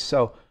clairvoyance.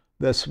 So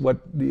this,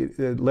 what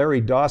Dr.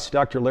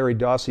 Larry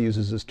Doss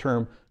uses this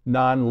term,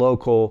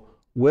 non-local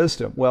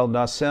wisdom. Well,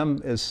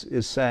 Nassim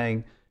is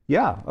saying,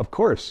 yeah, of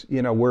course,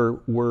 you know, we're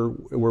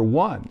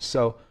one.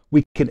 So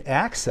we can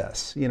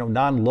access, you know,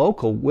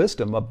 non-local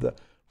wisdom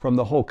from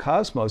the whole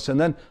cosmos. And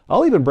then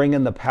I'll even bring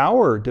in the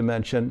power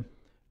dimension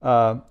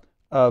the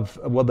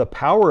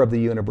power of the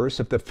universe.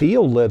 If the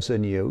field lives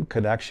in you,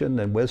 connection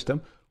and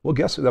wisdom, well,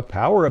 guess what? The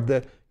power of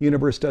the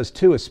universe does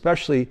too,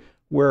 especially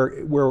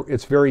where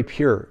it's very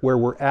pure, where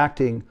we're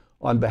acting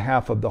on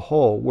behalf of the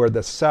whole, where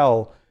the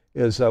cell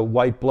is a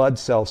white blood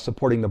cell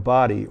supporting the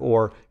body,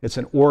 or it's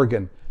an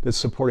organ that's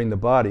supporting the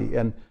body,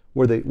 and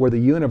where the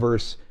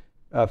universe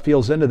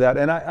feels into that.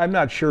 And I'm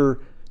not sure,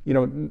 you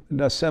know,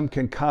 Nassim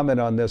can comment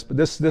on this, but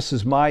this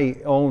is my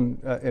own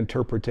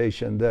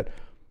interpretation, that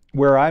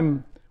where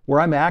I'm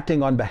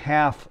acting on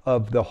behalf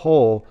of the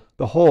whole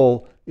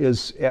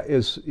is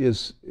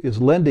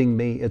lending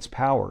me its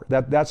power.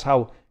 That's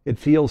how it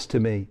feels to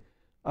me.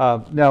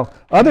 Now,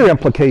 other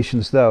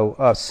implications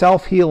though,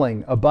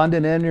 self-healing,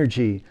 abundant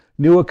energy,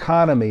 new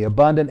economy,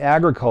 abundant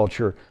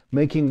agriculture,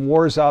 making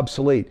wars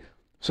obsolete.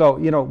 So,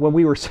 you know, when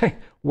we were saying,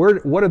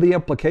 what are the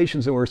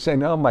implications? And we were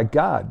saying, oh my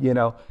God, you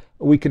know,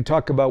 we can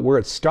talk about where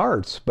it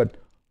starts, but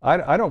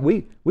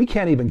we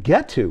can't even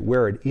get to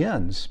where it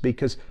ends,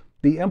 because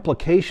the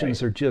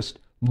implications are just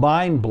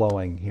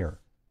mind-blowing here.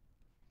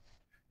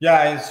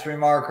 Yeah, it's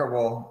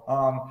remarkable.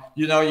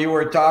 You know, you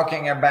were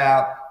talking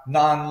about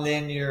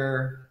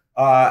nonlinear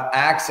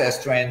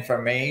access to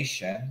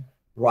information,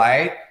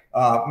 right?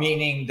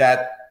 Meaning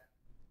that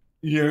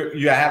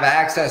you have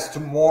access to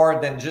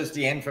more than just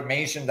the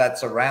information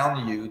that's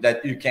around you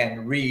that you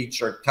can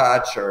reach or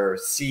touch or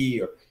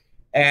see.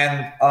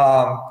 And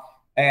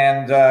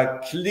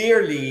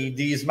clearly,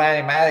 these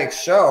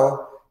mathematics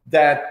show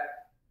that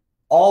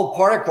all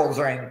particles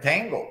are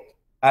entangled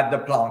at the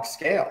Planck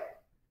scale,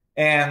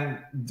 and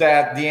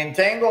that the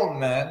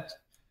entanglement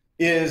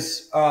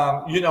is,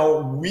 you know,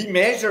 we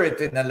measure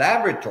it in the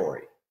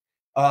laboratory.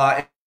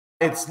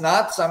 It's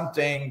not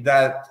something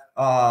that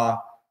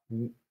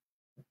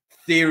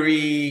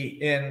theory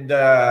in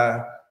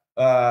the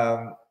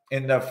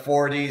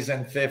 40s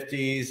and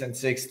 50s and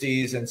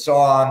 60s and so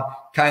on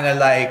kind of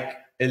like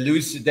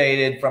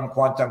elucidated from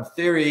quantum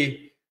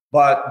theory,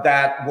 but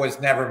that was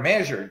never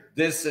measured.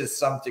 This is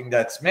something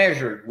that's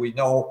measured. We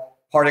know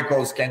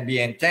particles can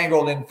be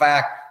entangled. In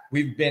fact,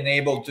 we've been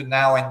able to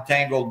now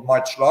entangle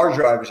much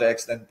larger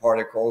objects than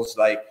particles.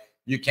 Like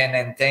you can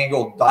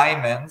entangle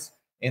diamonds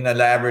in a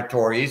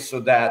laboratory so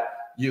that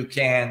you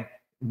can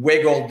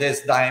wiggle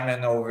this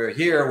diamond over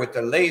here with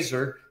a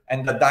laser,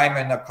 and the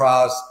diamond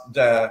across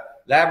the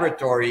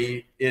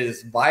laboratory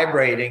is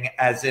vibrating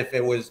as if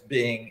it was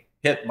being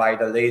hit by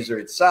the laser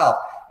itself.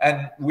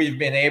 And we've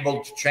been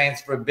able to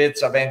transfer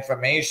bits of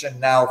information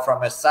now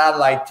from a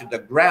satellite to the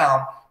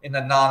ground in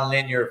a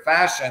nonlinear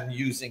fashion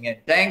using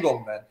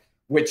entanglement,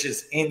 which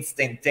is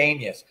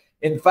instantaneous.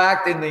 In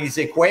fact, in these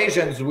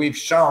equations, we've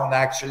shown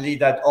actually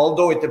that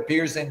although it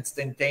appears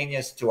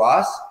instantaneous to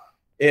us,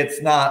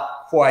 it's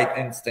not quite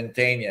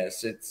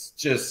instantaneous. It's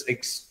just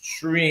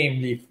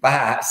extremely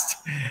fast.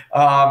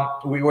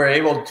 We were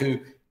able to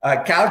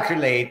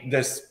calculate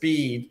the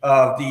speed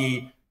of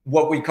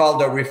what we call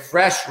the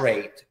refresh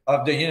rate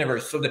of the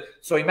universe.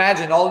 So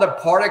imagine all the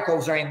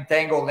particles are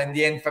entangled and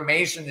the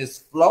information is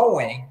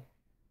flowing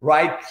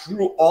right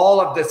through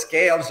all of the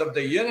scales of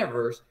the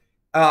universe,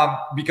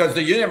 because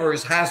the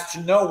universe has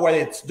to know what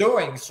it's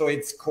doing, so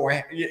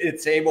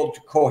it's able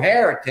to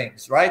cohere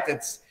things, right?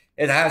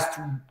 It has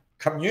to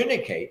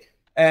communicate,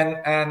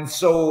 and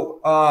so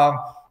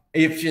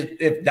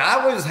if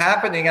that was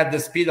happening at the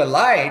speed of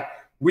light,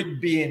 we'd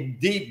be in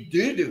deep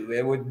doo-doo.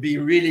 It would be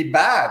really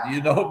bad,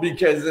 you know,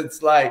 because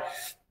it's like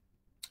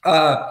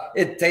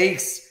it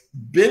takes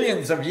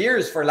billions of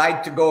years for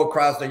light to go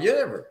across the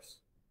universe.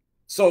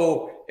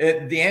 So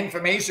the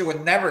information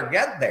would never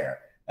get there.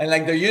 and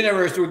like the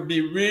universe would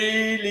be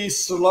really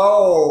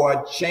slow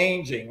at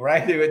changing,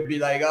 right? It would be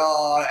like,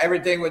 oh,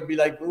 everything would be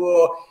like,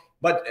 whoa.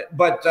 But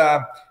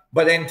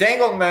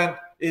entanglement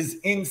is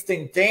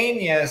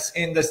instantaneous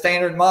in the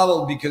standard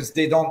model because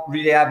they don't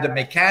really have the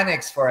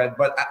mechanics for it.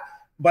 But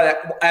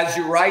as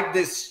you write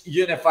this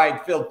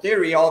unified field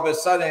theory, all of a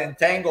sudden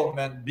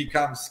entanglement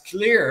becomes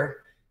clear.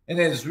 And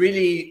it's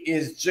really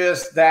is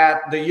just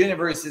that the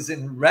universe is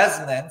in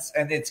resonance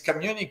and it's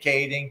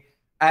communicating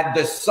at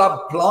the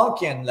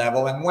sub-Planckian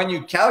level. And when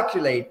you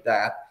calculate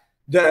that,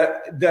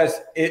 the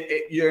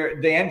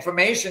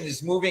information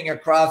is moving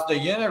across the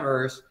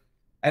universe.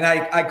 And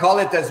I call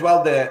it as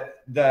well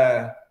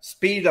the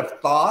speed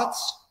of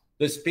thoughts,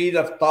 the speed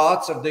of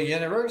thoughts of the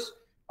universe.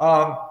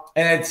 And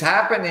it's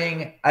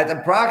happening at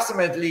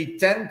approximately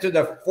 10 to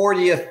the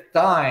 40th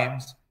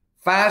times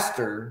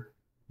faster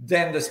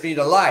than the speed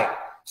of light.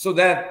 So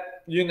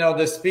that, you know,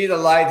 the speed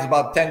of light is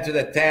about 10 to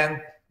the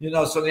 10, you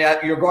know, so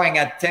that you're going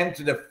at 10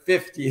 to the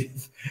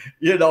 50th,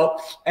 you know,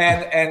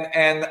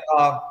 and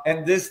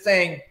this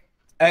thing,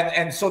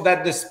 and so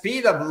that the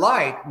speed of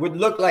light would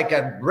look like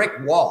a brick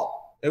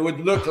wall. It would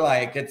look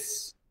like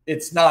it's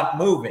not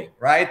moving,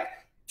 right?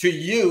 To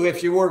you,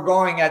 if you were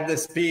going at the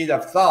speed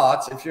of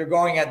thoughts, if you're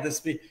going at the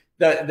speed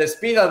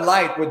of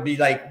light would be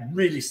like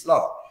really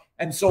slow.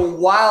 And so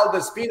while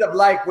the speed of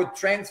light would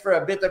transfer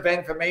a bit of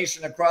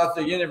information across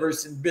the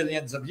universe in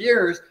billions of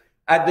years,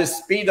 at the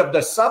speed of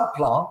the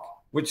sub-Planck,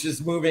 which is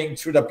moving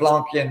through the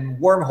Planckian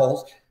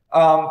wormholes,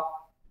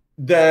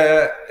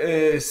 the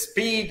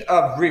speed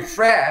of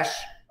refresh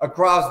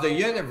across the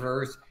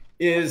universe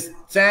is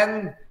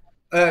 10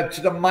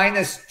 to the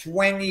minus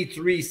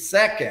 23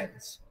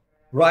 seconds,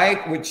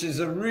 right? Which is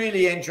a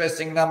really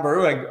interesting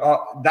number. Like,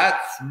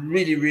 that's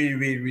really, really,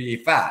 really, really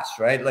fast,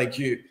 right? Like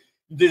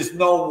there's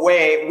no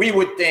way we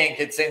would think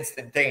it's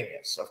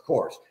instantaneous, of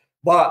course,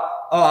 but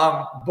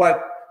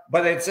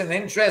it's an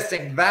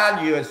interesting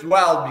value as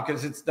well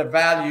because it's the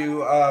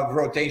value of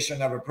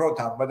rotation of a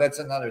proton, but that's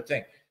another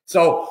thing.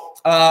 So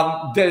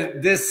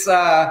this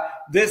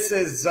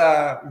is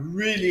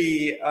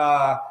really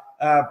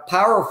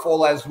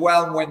powerful as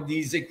well when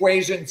these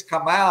equations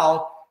come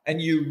out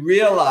and you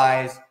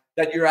realize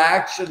that you're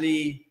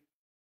actually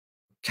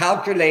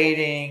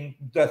calculating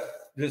the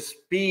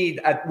speed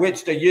at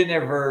which the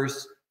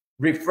universe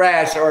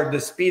refresh or the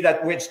speed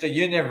at which the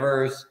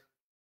universe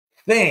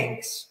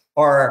thinks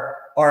or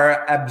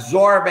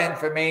absorb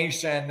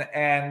information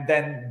and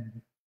then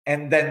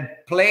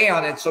play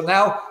on it. So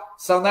now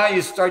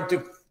you start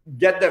to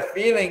get the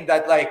feeling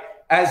that, like,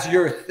 as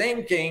you're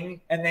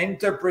thinking and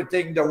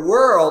interpreting the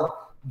world,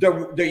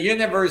 the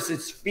universe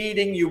is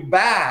feeding you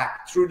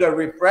back through the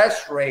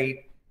refresh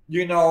rate,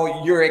 you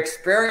know, your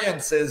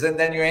experiences, and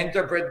then you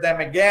interpret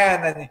them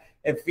again,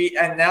 and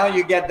now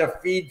you get the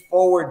feed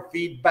forward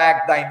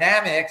feedback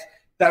dynamics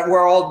that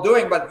we're all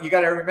doing. But you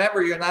got to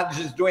remember, you're not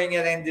just doing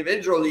it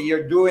individually,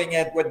 you're doing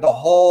it with the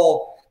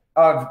whole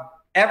of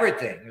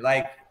everything,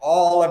 like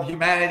all of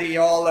humanity,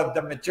 all of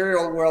the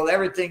material world,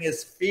 everything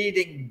is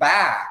feeding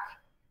back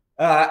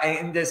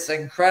in this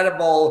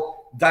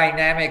incredible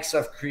dynamics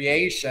of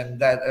creation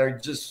that are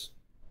just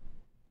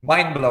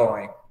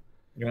mind-blowing,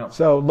 you know.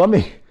 So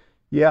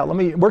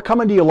we're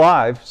coming to you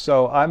live.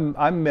 So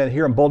I'm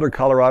here in Boulder,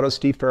 Colorado.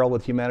 Steve Farrell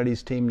with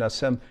Humanities Team.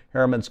 Nassim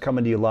Haramein's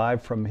coming to you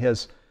live from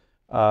his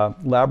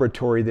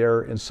laboratory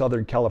there in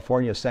Southern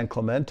California, San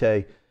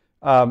Clemente.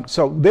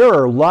 So there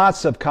are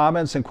lots of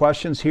comments and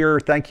questions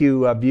here. Thank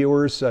you,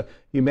 viewers.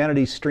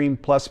 Humanities Stream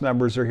Plus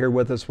members are here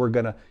with us. We're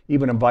going to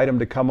even invite them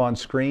to come on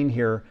screen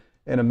here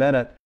in a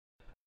minute.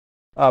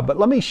 But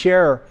let me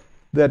share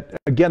that,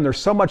 again, there's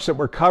so much that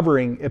we're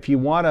covering. If you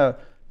want to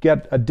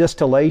get a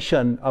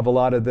distillation of a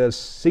lot of this,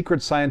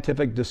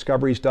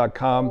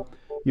 secretscientificdiscoveries.com.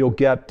 You'll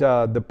get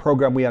the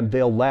program we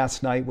unveiled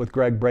last night with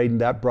Greg Braden.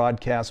 That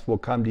broadcast will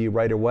come to you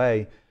right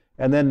away.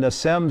 And then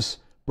Nassim's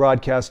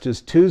broadcast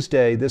is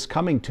Tuesday, this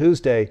coming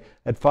Tuesday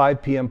at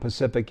 5 p.m.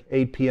 Pacific,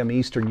 8 p.m.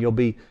 Eastern. You'll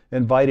be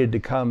invited to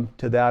come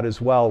to that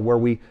as well, where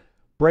we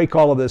break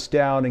all of this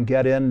down and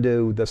get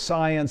into the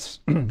science,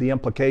 the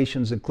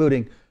implications,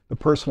 including the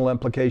personal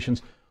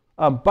implications.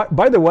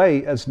 By the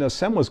way, as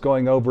Nassim was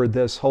going over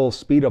this whole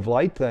speed of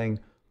light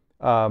thing,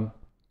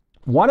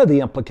 one of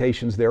the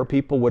implications there,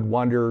 people would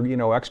wonder, you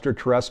know,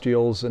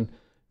 extraterrestrials and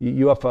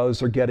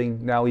UFOs are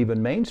getting now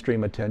even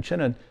mainstream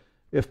attention. And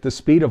if the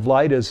speed of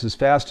light is as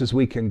fast as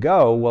we can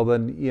go, well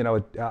then, you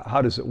know,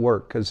 how does it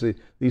work? Because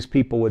these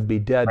people would be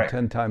dead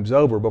 10 times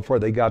over before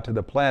they got to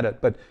the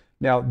planet. But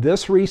now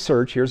this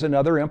research, here's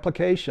another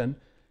implication.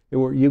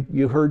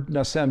 You heard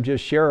Nassim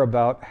just share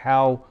about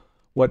how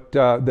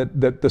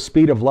that the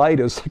speed of light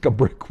is like a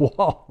brick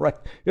wall, right?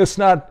 It's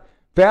not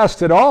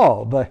fast at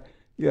all, but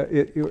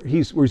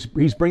he's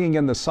bringing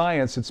in the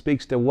science that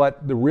speaks to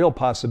what the real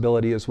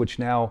possibility is, which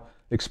now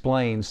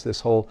explains this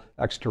whole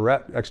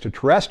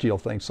extraterrestrial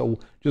thing. So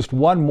just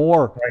one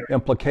more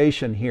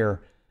implication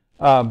here.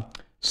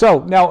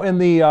 So now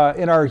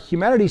in our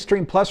Humanities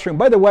Stream Plus room,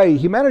 by the way,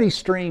 Humanities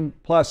Stream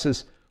Plus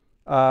is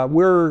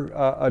we're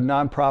a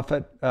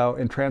nonprofit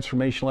in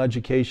transformational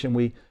education.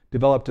 We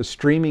developed a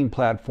streaming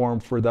platform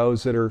for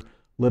those that are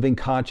living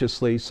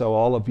consciously. So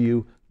all of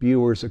you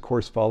viewers, of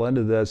course, fall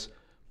into this.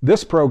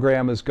 This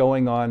program is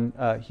going on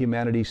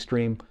Humanity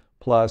Stream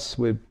Plus.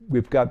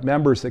 We've got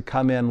members that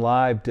come in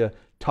live to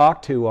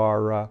talk to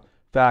our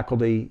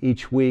faculty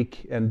each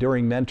week, and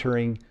during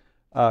mentoring,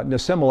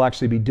 Nassim will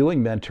actually be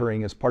doing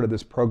mentoring as part of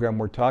this program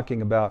we're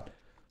talking about.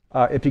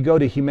 If you go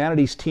to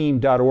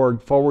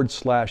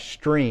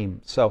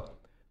humanitiesteam.org/stream, so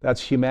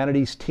that's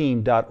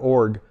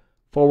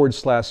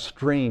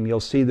humanitiesteam.org/stream, you'll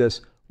see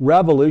this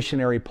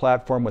revolutionary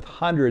platform with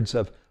hundreds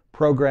of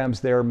programs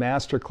there,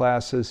 master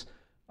classes,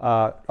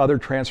 other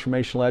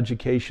transformational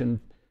education,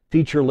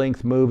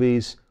 feature-length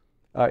movies.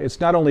 It's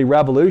not only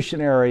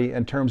revolutionary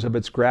in terms of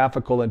its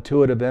graphical,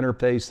 intuitive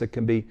interface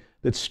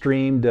that's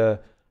streamed to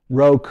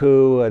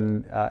Roku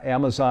and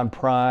Amazon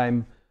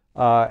Prime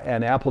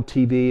and Apple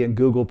TV and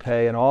Google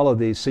Pay and all of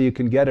these, so you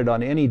can get it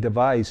on any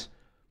device.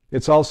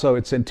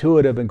 It's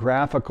intuitive and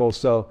graphical,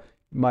 so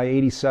my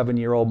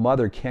 87-year-old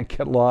mother can't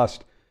get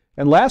lost.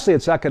 And lastly,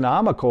 it's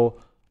economical.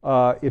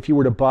 If you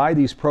were to buy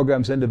these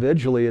programs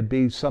individually, it'd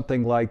be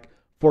something like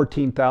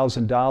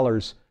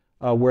 $14,000,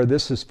 where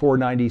this is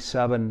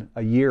 $497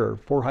 a year,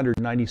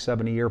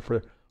 $497 a year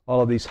for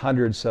all of these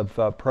hundreds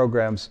of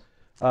programs.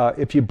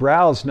 If you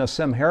browse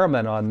Nassim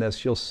Haramein on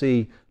this, you'll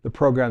see the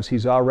programs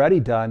he's already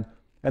done,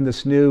 and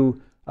this new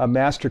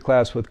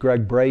masterclass with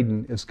Greg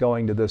Braden is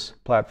going to this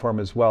platform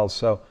as well.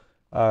 So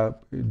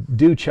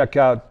do check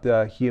out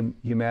the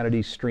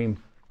Humanity Stream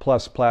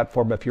Plus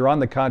platform. If you're on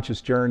the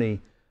conscious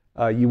journey,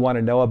 you want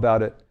to know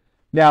about it.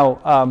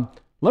 Now,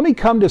 let me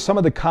come to some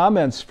of the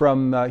comments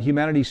from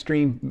Humanity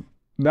Stream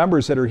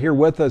members that are here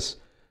with us.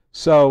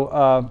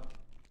 So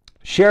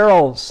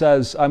Cheryl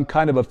says, I'm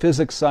kind of a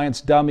physics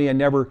science dummy. I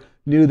never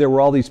knew there were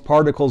all these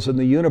particles in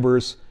the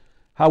universe.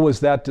 How was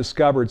that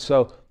discovered?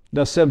 So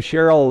Nassim,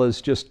 Cheryl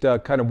is just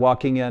kind of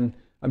walking in.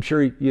 I'm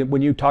sure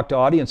when you talk to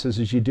audiences,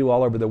 as you do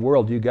all over the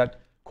world, you got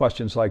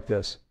questions like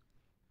this.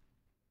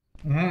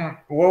 What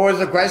was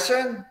the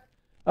question?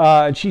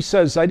 And she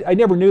says, I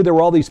never knew there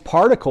were all these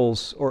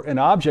particles and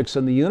objects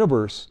in the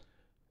universe.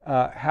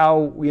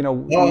 How,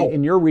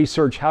 in your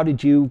research, how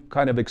did you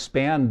kind of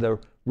expand the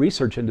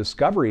research and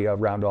discovery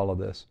around all of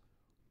this?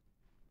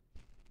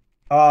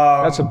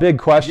 That's a big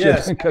question,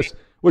 yes.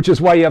 Which is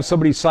why you have so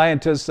many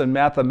scientists and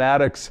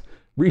mathematics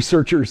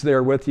researchers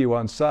there with you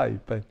on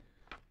site. But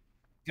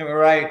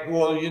right.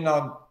 Well,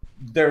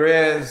 there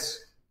is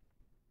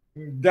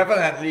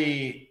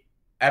definitely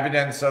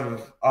evidence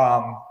of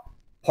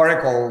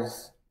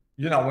particles.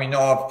 We know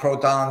of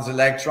protons,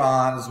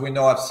 electrons, we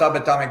know of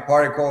subatomic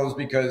particles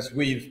because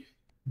we've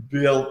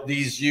built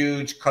these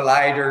huge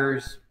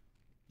colliders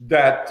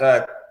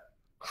that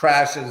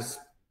crashes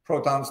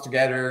protons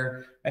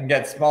together and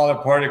get smaller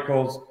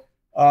particles.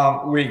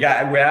 We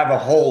have a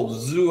whole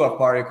zoo of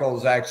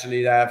particles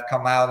actually that have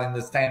come out in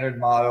the standard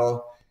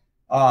model.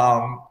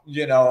 I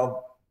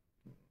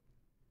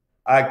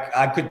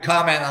could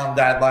comment on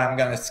that, but I'm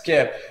going to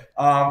skip.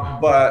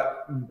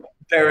 But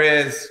there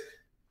is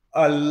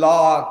a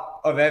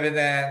lot of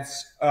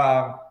evidence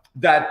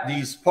that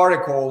these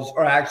particles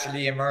are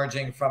actually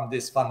emerging from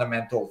this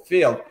fundamental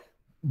field,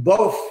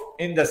 both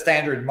in the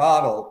standard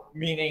model,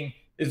 meaning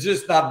it's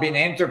just not been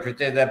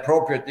interpreted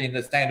appropriately in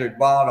the standard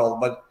model,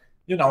 but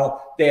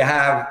they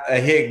have a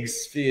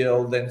Higgs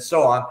field and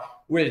so on,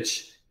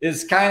 which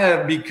is kind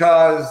of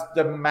because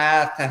the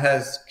math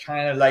has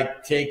kind of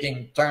like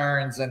taking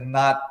turns and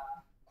not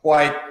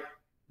quite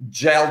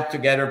gelled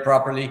together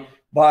properly.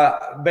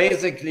 But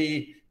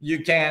basically,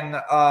 you can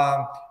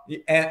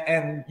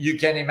and you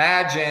can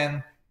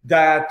imagine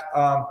that.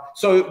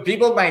 So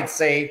people might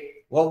say,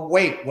 "Well,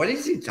 wait, what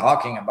is he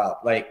talking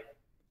about? Like,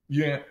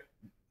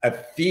 a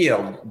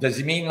field? Does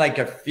he mean like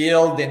a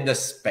field in the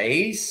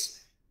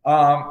space?"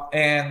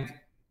 And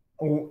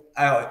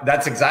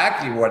that's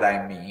exactly what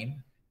I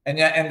mean.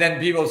 And then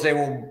people say,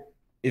 "Well,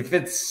 if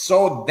it's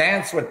so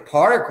dense with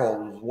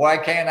particles, why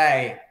can't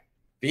I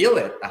feel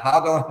it? How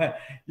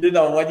do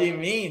what do you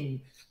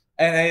mean?"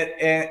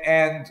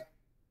 And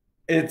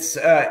it's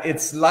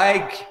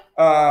like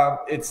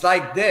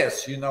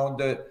this,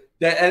 the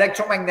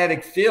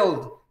electromagnetic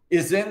field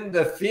is in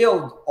the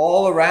field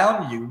all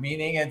around you,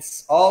 meaning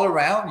it's all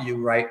around you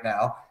right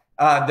now.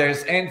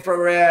 There's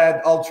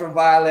infrared,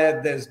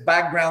 ultraviolet, there's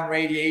background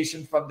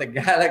radiation from the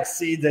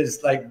galaxy,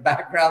 there's like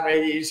background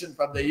radiation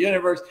from the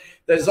universe,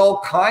 there's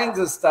all kinds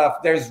of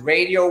stuff. There's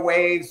radio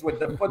waves with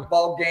the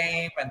football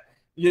game, and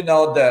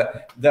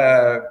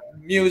the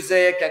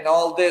music and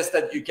all this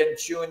that you can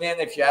tune in.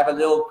 If you have a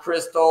little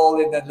crystal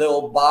in a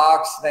little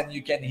box, then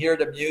you can hear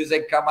the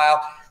music come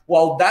out.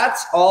 Well,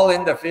 that's all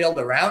in the field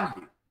around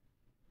you,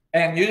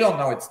 and you don't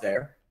know it's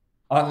there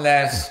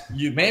unless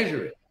you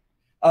measure it.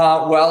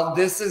 Well,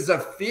 this is a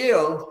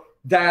field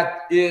that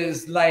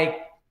is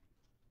like,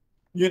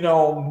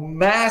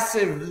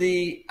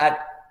 massively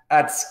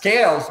at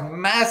scales,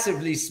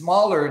 massively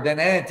smaller than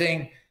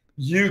anything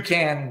you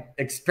can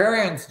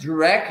experience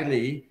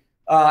directly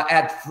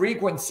at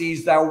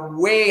frequencies that are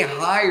way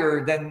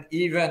higher than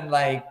even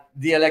like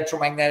the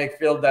electromagnetic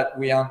field that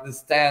we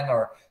understand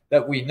or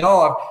that we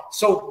know of.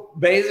 So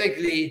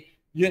basically,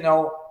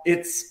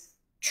 it's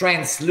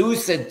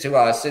translucent to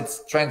us.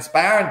 It's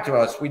transparent to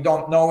us. We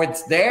don't know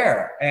it's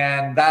there.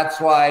 And that's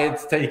why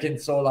it's taken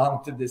so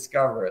long to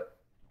discover it.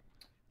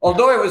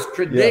 Although it was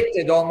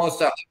predicted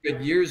almost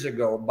 100 years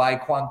ago by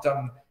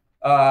quantum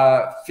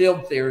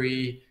field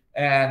theory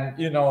and,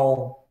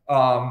 by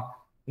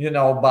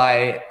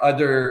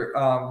other,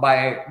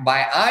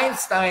 by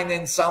Einstein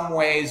in some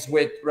ways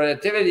with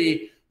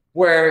relativity,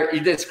 where he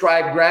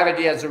described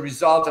gravity as a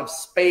result of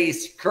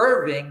space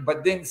curving,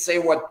 but didn't say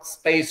what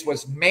space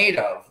was made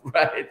of,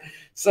 right?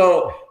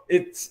 So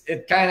it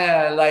kind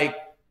of like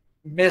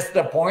missed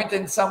the point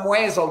in some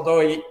ways, although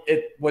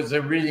it was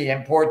a really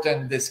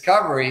important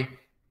discovery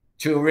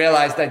to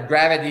realize that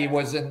gravity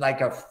wasn't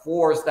like a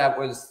force that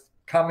was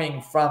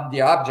coming from the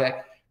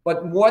object.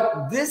 But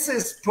what this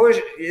is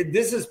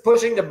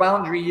pushing the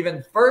boundary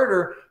even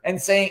further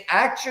and saying,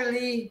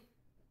 actually,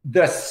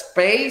 the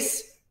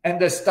space and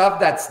the stuff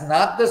that's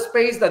not the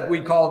space that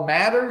we call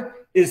matter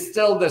is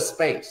still the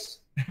space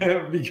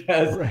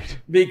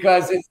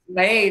because it's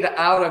made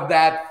out of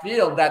that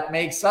field that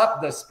makes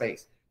up the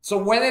space. So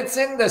when it's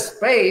in the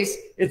space,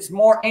 it's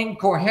more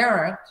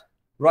incoherent,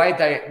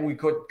 right? We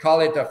could call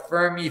it a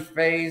Fermi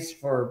phase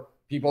for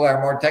people that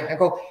are more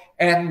technical.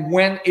 And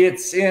when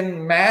it's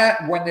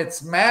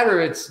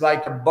matter, it's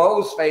like a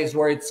Bose phase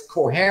where it's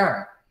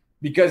coherent,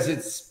 because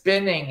it's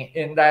spinning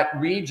in that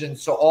region.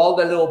 So all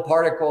the little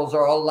particles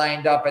are all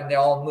lined up and they're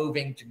all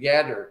moving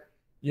together,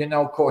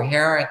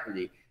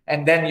 coherently.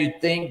 And then you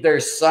think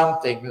there's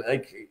something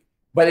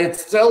but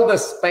it's still the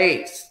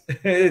space.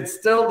 It's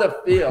still the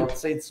field.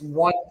 So it's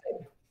one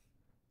thing.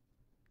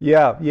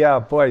 Yeah,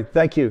 boy,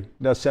 thank you,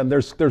 Nassim.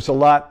 There's a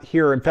lot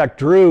here. In fact,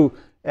 Drew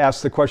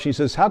asked the question. He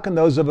says, how can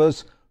those of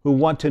us who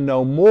want to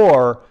know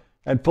more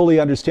and fully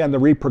understand the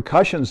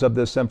repercussions of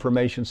this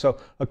information? So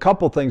a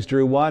couple things,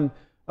 Drew. One,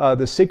 the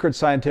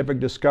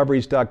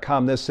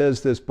secretscientificdiscoveries.com. This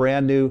is this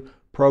brand new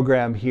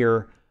program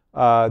here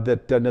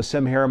that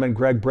Nassim Haramein,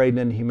 Greg Braden,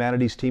 and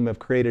Humanities team have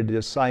created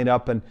to sign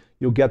up, and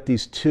you'll get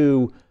these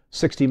 2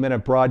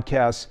 60-minute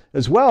broadcasts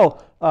as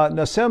well.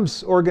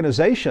 Nassim's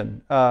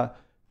organization,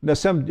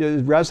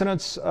 Nassim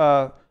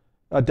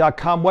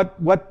Resonance.com. What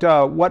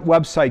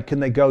website can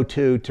they go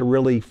to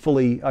really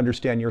fully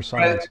understand your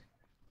science?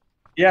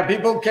 Yeah,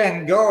 people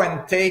can go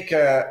and take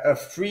a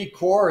free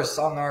course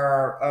on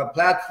our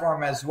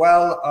platform as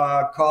well,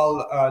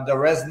 called the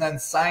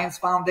Resonance Science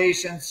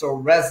Foundation,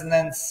 so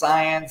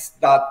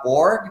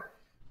resonancescience.org.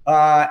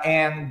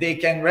 And they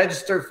can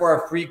register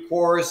for a free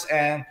course,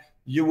 and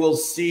you will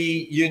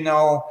see, 7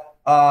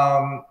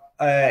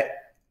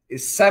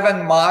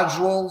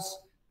 modules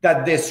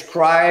that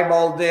describe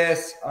all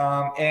this,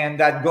 and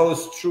that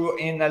goes through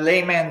in a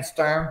layman's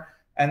term.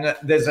 And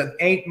there's an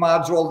 8th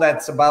module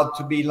that's about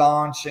to be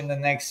launched in the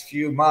next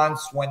few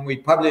months when we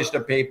publish the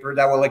paper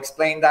that will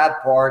explain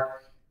that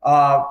part.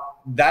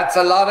 That's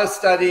a lot of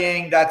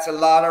studying. That's a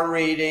lot of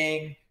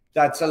reading.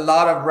 That's a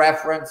lot of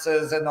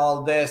references and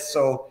all this.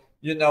 So,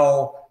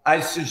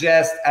 I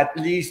suggest at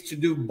least to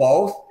do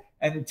both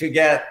and to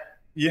get,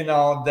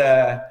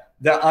 the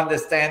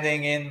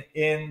understanding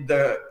in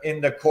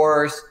the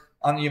course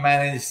on the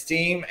humanities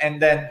team, and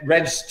then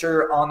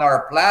register on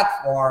our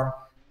platform,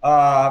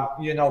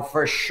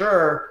 for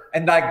sure.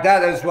 And like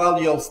that as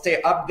well, you'll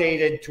stay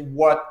updated to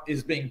what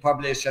is being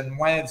published and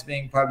when it's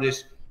being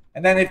published.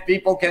 And then if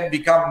people can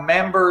become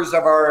members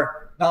of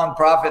our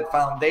nonprofit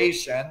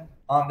foundation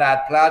on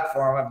that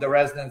platform of the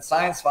Resonance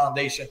Science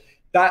Foundation,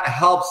 that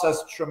helps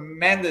us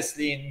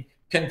tremendously in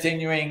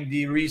continuing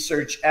the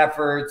research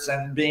efforts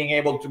and being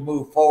able to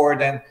move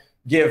forward and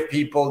give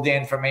people the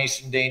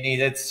information they need.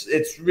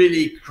 It's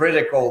really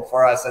critical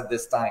for us at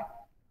this time.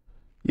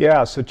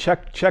 Yeah, so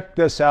check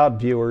this out,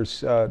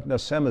 viewers.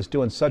 Nassim is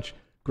doing such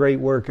great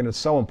work, and it's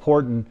so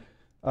important.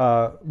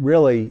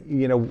 Really,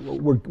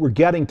 we're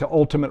getting to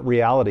ultimate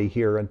reality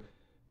here,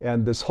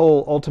 and this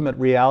whole ultimate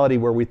reality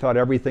where we thought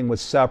everything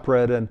was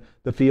separate and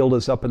the field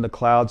is up in the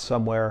clouds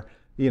somewhere.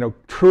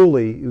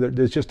 Truly,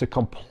 there's just a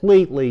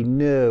completely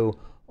new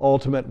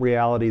ultimate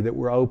reality that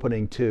we're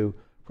opening to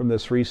from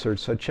this research.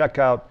 So check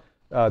out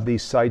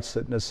these sites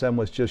that Nassim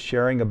was just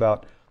sharing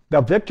about. Now,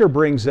 Victor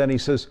brings in, he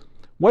says,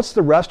 what's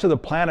the rest of the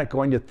planet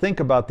going to think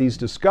about these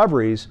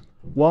discoveries?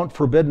 Won't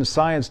forbidden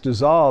science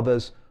dissolve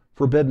as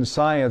forbidden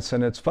science?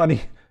 And it's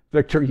funny,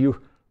 Victor, you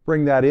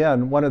bring that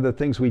in. One of the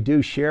things we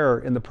do share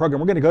in the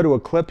program, we're going to go to a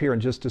clip here in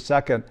just a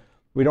second.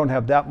 We don't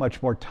have that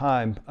much more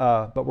time,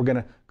 but we're going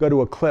to go to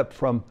a clip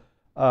from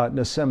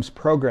Nassim's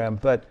program.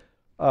 But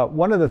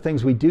one of the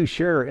things we do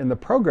share in the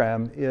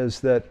program is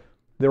that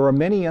there are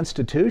many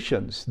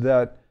institutions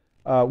that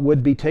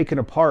would be taken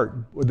apart,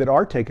 that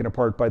are taken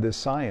apart by this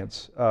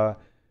science.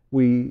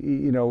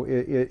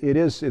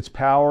 It's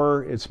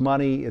power, it's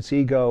money, it's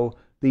ego,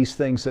 these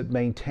things that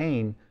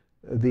maintain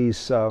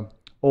these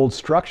old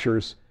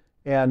structures,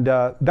 and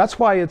that's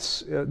why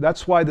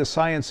the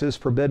science is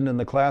forbidden in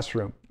the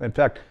classroom. In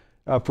fact,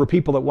 for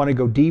people that want to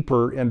go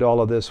deeper into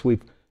all of this,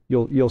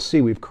 you'll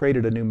see we've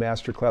created a new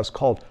masterclass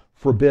called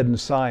Forbidden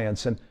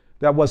Science, and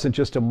that wasn't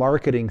just a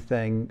marketing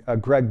thing.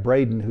 Greg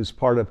Braden, who's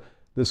part of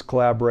this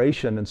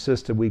collaboration,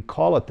 insisted we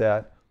call it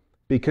that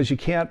because you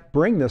can't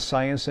bring this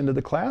science into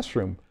the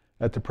classroom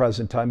at the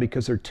present time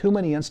because there are too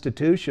many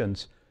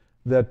institutions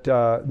that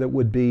that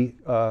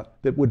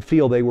would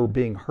feel they were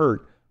being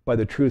hurt by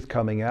the truth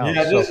coming out.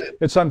 Yeah, so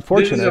it's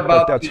unfortunate,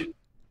 but that's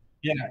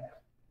yeah.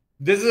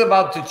 This is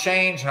about to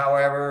change,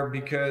 however,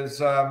 because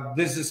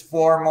this is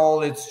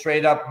formal. It's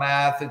straight up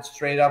math. It's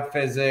straight up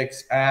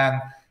physics,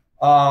 and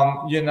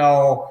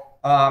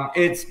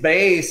it's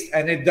based,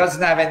 and it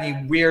doesn't have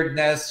any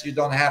weirdness. You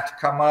don't have to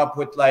come up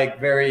with like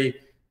very,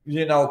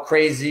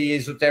 crazy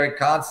esoteric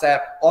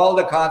concept. All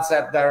the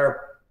concepts that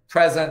are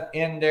present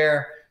in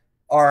there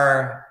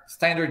are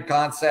standard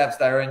concepts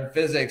that are in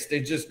physics.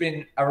 They've just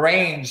been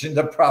arranged in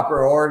the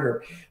proper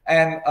order,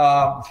 and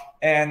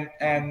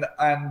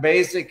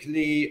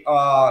basically,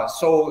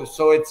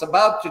 so it's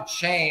about to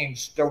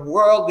change. The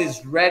world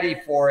is ready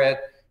for it.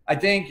 I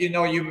think,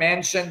 you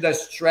mentioned the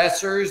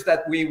stressors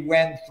that we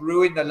went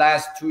through in the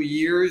last 2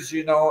 years,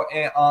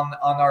 on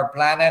our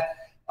planet,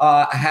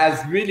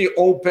 has really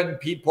opened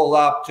people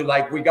up to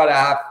like, we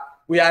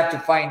have to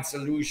find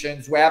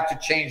solutions. We have to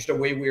change the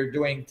way we're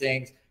doing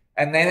things.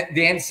 And then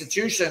the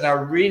institutions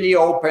are really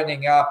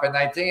opening up. And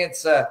I think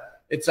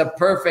it's a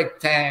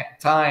perfect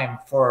time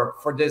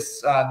for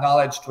this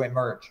knowledge to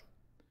emerge.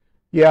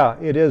 Yeah,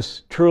 it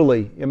is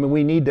truly. I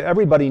mean,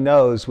 everybody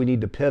knows we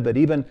need to pivot.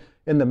 Even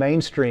in the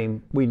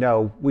mainstream, we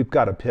know we've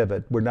got to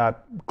pivot. We're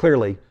not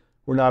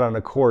on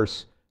a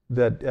course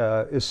that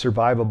is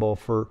survivable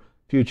for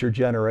future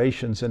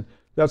generations. And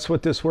that's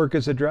what this work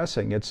is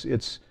addressing. It's a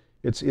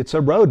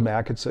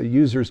roadmap. It's a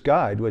user's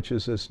guide, which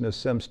is, as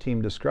Nassim's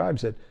team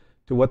describes it,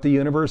 to what the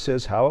universe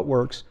is, how it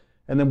works.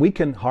 And then we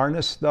can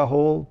harness the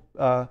whole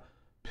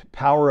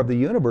power of the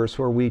universe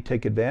where we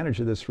take advantage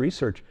of this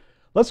research.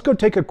 Let's go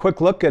take a quick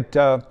look at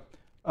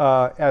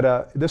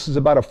this is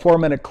about a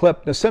 4-minute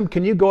clip. Nassim,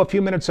 can you go a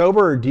few minutes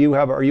over, or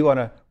are you on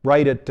a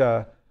right at?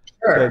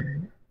 Sure.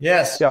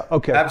 Yes. Yeah.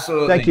 Okay.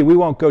 Absolutely. Thank you. We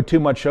won't go too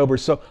much over.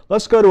 So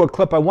let's go to a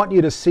clip. I want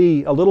you to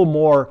see a little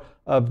more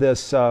of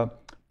this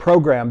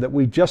program that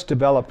we just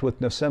developed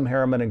with Nassim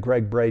Haramein and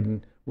Greg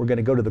Braden. We're going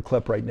to go to the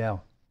clip right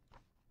now.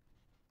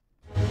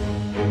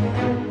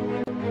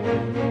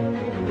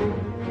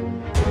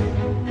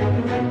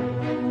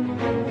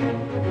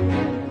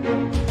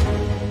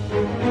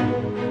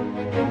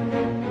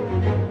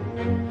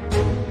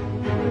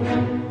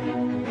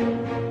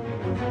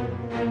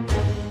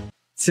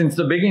 Since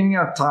the beginning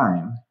of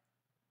time,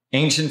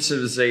 ancient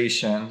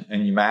civilization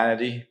and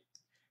humanity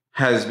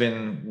has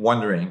been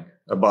wondering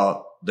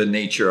about the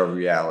nature of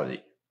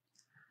reality.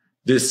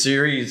 This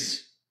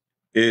series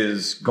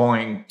is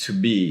going to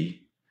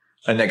be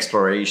an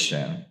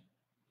exploration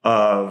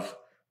of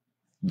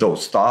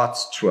those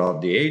thoughts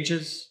throughout the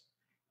ages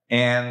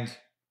and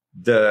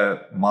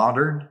the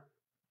modern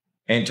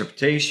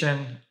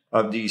interpretation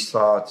of these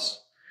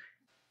thoughts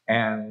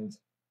and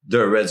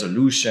the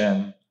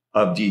resolution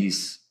of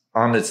these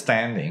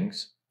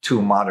understandings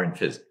to modern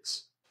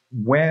physics.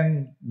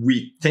 When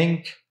we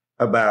think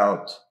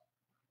about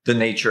the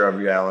nature of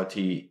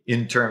reality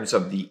in terms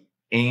of the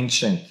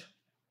ancient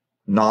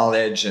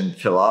knowledge and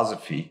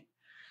philosophy,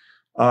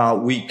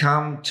 we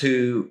come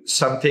to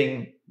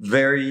something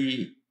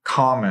very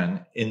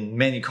common in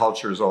many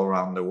cultures all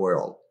around the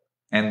world.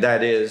 And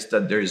that is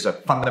that there's a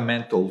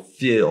fundamental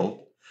field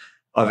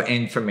of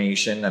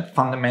information, a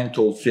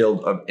fundamental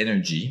field of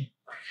energy,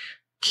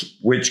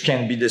 which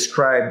can be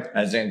described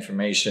as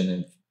information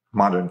in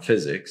modern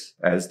physics,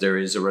 as there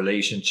is a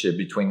relationship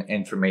between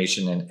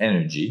information and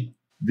energy.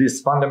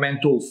 This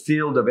fundamental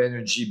field of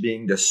energy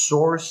being the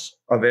source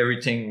of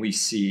everything we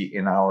see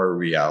in our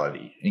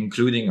reality,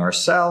 including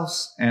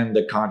ourselves and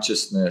the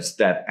consciousness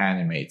that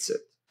animates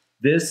it.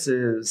 This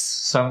is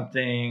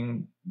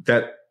something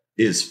that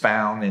is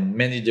found in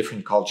many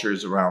different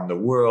cultures around the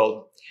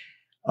world.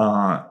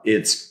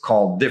 It's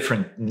called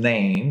different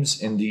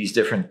names in these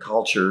different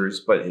cultures,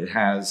 but it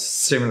has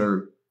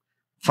similar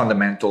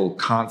fundamental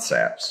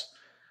concepts.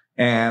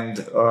 And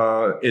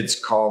it's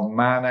called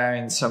mana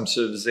in some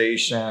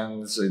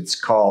civilizations. It's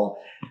called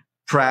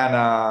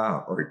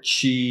prana or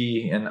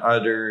chi in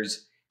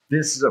others.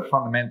 This is a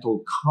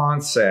fundamental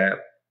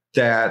concept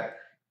that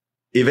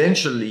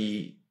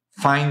eventually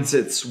finds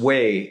its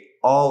way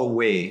all the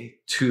way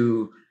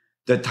to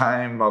the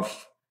time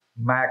of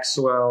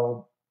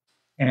Maxwell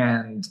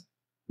and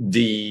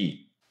the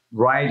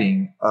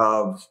writing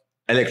of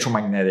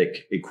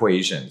electromagnetic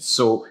equations.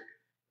 So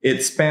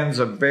it spends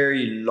a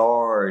very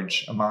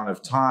large amount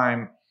of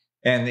time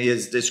and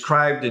is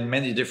described in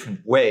many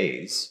different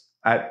ways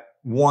at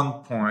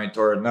one point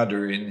or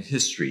another in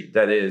history.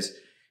 That is,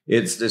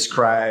 it's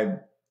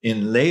described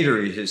in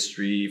later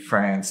history,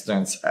 for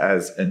instance,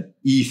 as an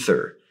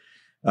ether,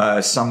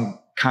 some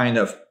kind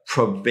of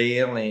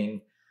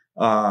prevailing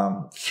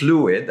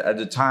fluid at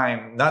the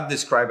time, not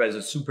described as a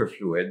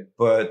superfluid,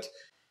 but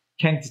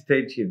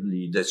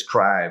quantitatively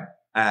described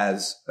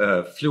as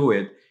a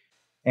fluid,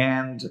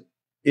 and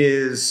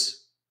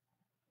is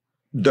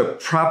the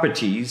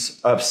properties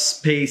of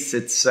space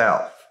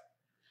itself.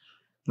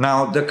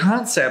 Now, the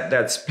concept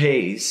that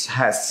space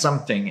has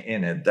something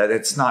in it, that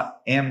it's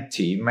not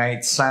empty,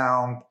 might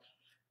sound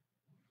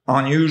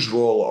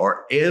unusual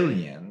or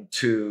alien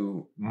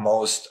to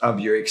most of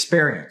your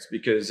experience,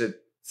 because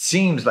it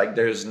seems like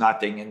there's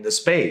nothing in the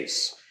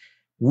space.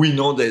 We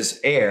know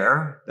there's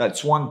air,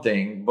 that's one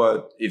thing,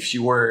 but if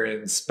you were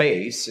in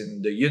space,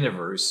 in the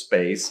universe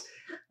space,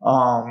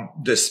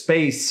 the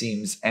space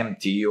seems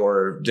empty,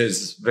 or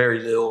there's very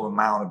little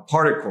amount of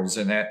particles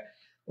in it.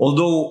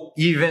 Although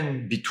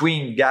even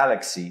between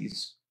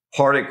galaxies,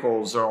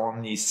 particles are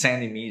only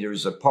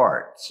centimeters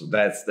apart. So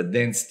that's the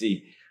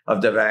density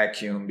of the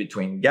vacuum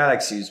between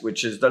galaxies,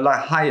 which is the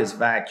highest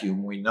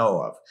vacuum we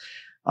know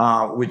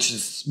of, which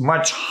is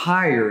much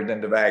higher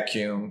than the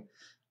vacuum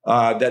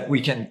that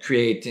we can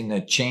create in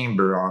a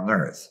chamber on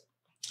Earth.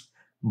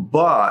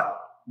 But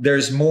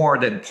there's more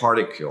than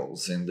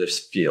particles in this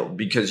field,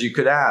 because you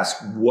could ask,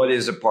 what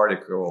is a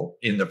particle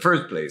in the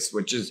first place,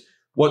 which is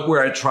what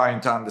we're trying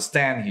to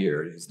understand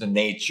here, is the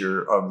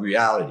nature of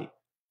reality.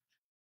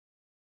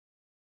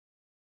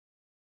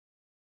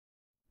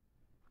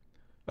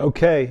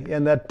 Okay,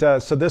 and that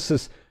so there's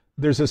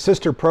a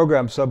sister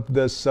program. So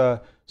this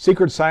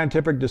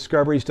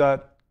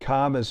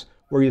secretscientificdiscoveries.com is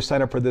where you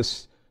sign up for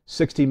this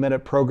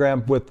 60-minute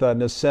program with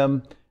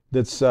Nassim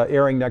that's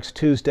airing next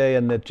Tuesday,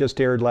 and that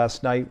just aired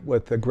last night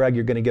with Greg.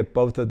 You're going to get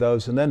both of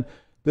those, and then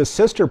the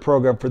sister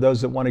program for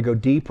those that want to go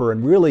deeper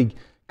and really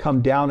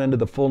come down into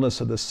the fullness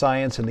of the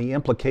science and the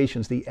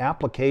implications, the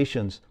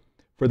applications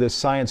for this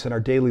science in our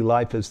daily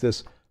life, is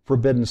this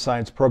Forbidden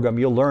Science program.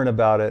 You'll learn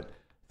about it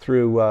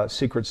through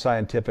Secret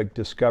Scientific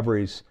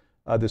Discoveries,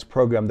 this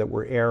program that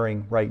we're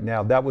airing right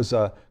now. That was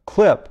a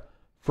clip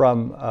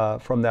from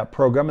that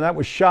program, and that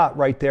was shot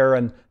right there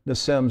in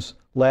Nassim's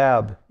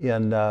lab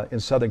in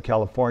Southern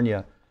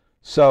California.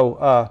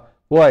 So,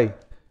 boy,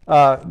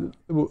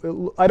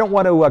 I don't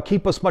want to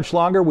keep us much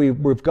longer.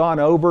 We've gone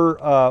over.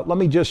 Let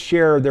me just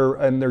share there,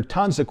 and there are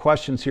tons of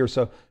questions here.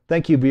 So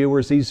thank you,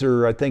 viewers. These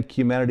are, I think,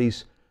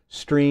 Humanities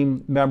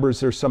Stream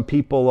members. There's some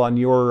people on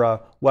your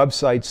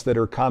websites that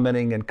are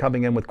commenting and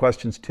coming in with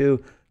questions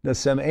too.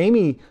 Nassim,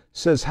 Amy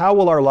says, "How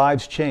will our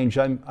lives change?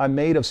 I'm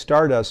made of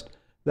stardust.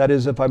 That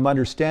is, if I'm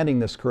understanding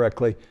this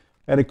correctly."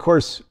 And of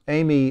course,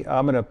 Amy,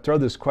 I'm going to throw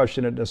this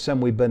question at Nassim.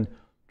 We've been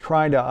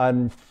trying to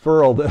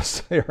unfurl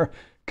this here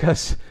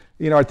because,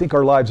 I think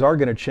our lives are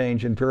going to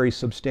change in very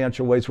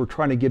substantial ways. We're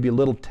trying to give you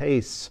little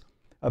tastes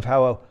of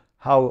how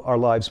our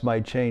lives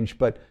might change.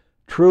 But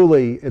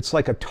truly, it's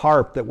like a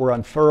tarp that we're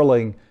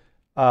unfurling.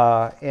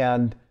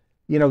 And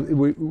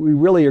we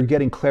really are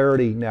getting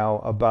clarity now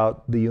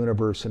about the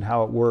universe and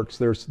how it works.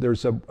 There's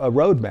a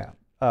roadmap.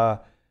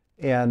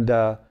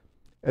 And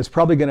it's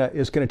probably going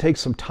to take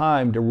some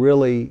time to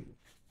really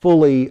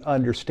fully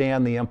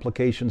understand the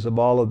implications of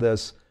all of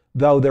this,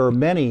 though there are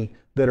many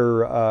that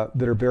are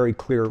very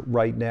clear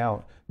right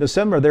now.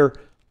 Nassim, are there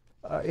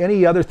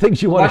any other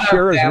things you want to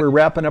share as we're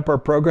wrapping up our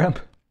program?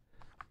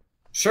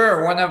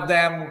 Sure. One of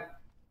them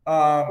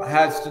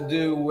has to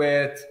do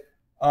with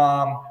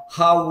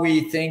how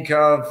we think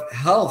of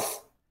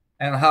health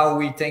and how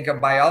we think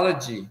of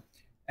biology,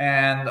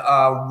 and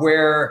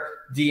where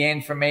the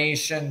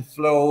information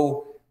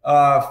flow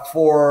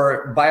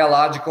for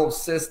biological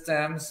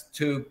systems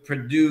to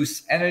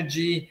produce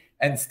energy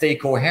and stay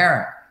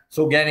coherent.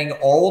 So getting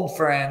old,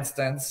 for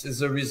instance,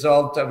 is a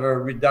result of a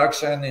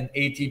reduction in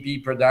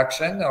ATP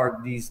production,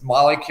 or these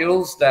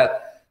molecules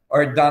that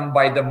are done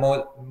by the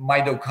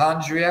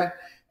mitochondria.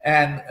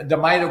 And the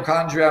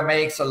mitochondria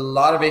makes a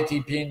lot of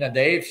ATP in a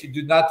day. If you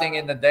do nothing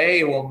in the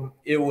day,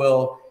 it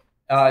will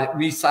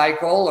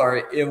recycle, or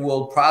it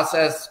will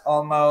process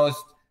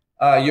almost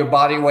your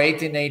body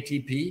weight in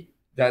ATP.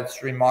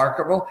 That's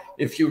remarkable.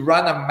 If you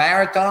run a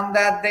marathon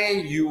that day,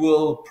 you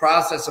will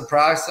process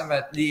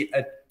approximately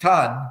a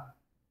ton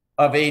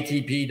of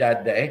ATP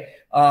that day.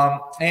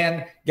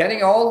 And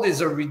getting old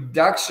is a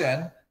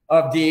reduction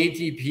of the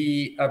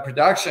ATP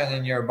production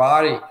in your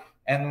body.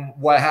 And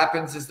what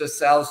happens is the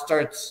cell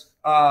starts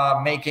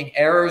making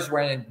errors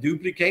when it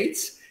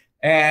duplicates,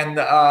 and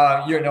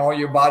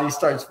your body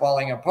starts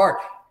falling apart.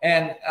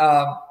 And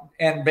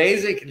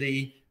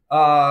basically,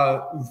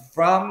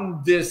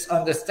 from this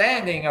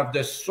understanding of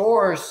the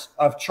source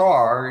of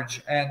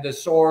charge and the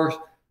source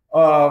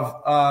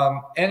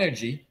of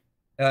energy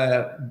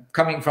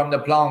coming from the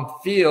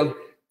Planck field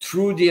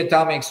through the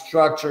atomic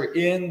structure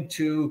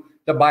into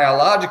the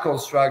biological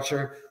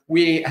structure,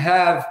 we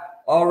have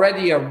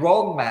already a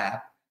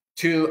roadmap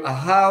to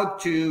how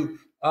to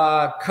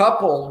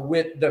couple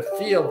with the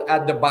field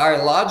at the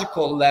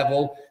biological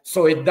level,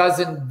 so it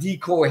doesn't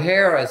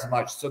decohere as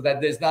much, so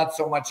that there's not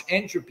so much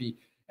entropy.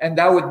 And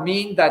that would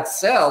mean that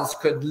cells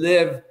could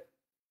live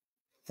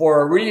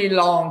for a really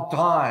long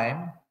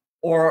time,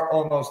 or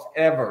almost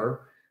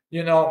ever,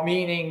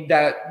 meaning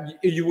that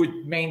you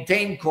would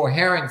maintain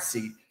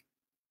coherency.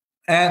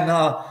 And,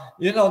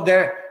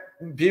 there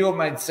people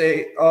might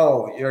say,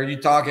 "Oh, are you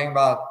talking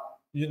about,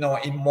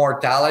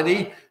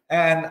 immortality?"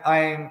 And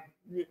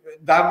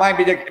that might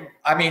be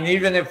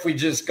even if we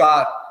just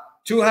got,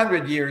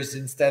 200 years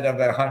instead of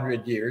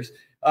 100 years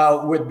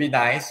would be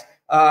nice.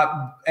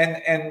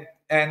 And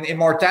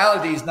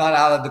immortality is not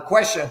out of the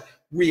question.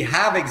 We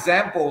have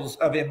examples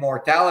of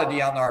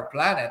immortality on our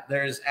planet.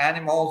 There's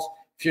animals,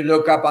 if you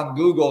look up on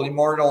Google,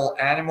 immortal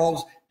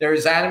animals,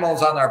 there's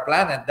animals on our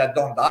planet that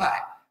don't die.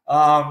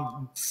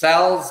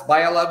 Cells,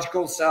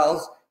 biological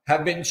cells,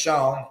 have been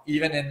shown,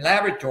 even in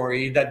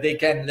laboratory, that they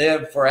can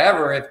live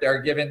forever if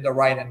they're given the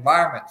right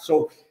environment.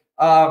 So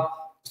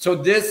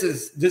this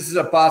is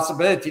a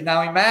possibility.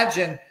 Now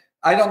imagine,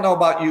 I don't know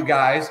about you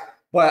guys,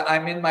 but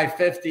I'm in my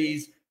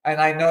 50s,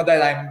 and I know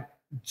that I'm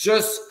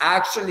just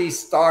actually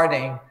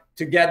starting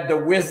to get the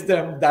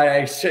wisdom that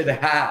I should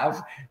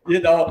have,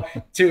 to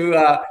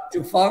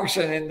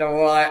function in the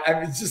world.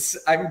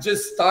 I'm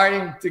just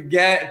starting to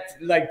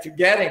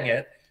getting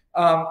it.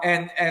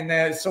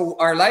 So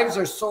our lives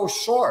are so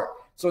short.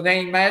 So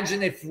then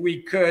imagine if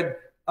we could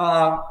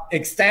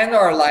extend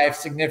our life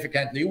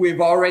significantly.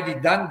 We've already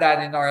done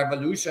that in our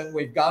evolution.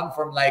 We've gone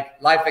from like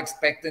life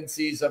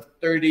expectancies of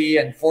 30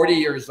 and 40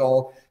 years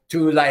old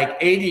to like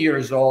 80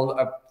 years old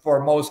for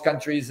most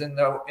countries in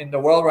the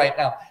world right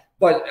now.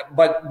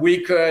 But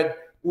we could,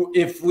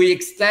 if we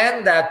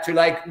extend that to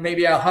like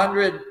maybe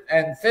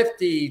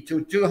 150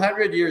 to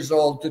 200 years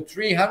old to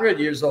 300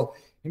 years old,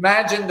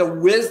 imagine the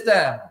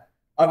wisdom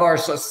of our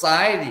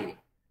society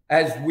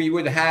as we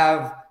would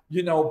have,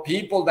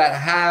 people that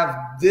have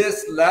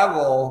this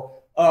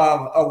level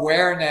of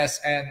awareness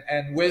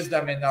and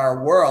wisdom in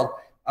our world.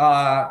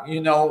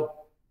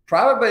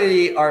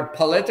 Probably our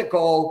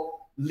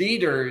political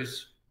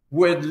leaders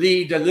would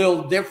lead a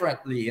little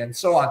differently and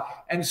so on.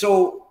 And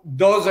so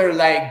those are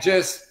like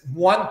just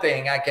one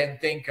thing I can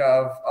think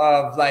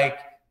of like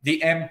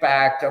the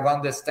impact of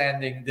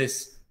understanding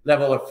this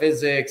level of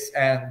physics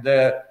and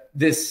the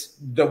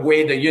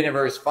way the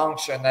universe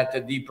functions at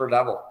a deeper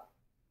level.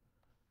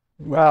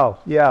 Wow,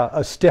 yeah,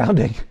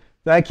 astounding.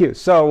 Thank you.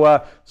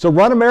 So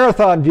run a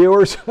marathon,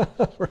 viewers,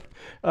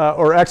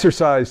 or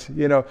exercise.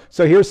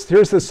 So here's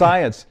the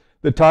science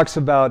that talks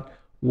about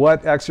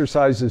what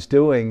exercise is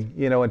doing,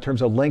 in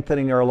terms of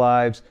lengthening our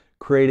lives,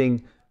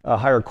 creating a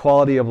higher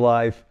quality of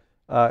life,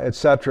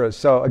 etc.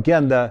 So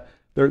again,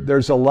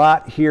 there's a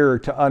lot here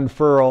to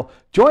unfurl.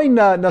 Join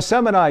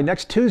Nassim and I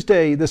next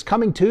Tuesday, this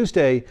coming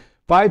Tuesday,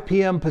 5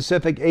 p.m.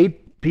 Pacific,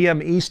 8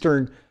 p.m.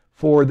 Eastern,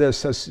 for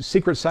this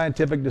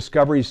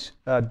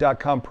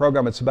secretscientificdiscoveries.com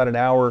program. It's about an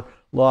hour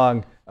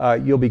long.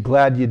 You'll be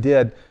glad you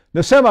did.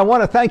 Nassim, I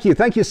want to thank you.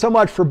 Thank you so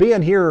much for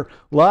being here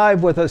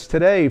live with us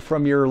today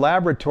from your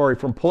laboratory,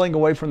 from pulling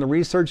away from the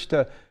research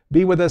to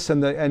be with us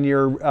and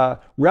your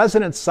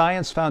Resident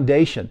Science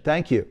Foundation.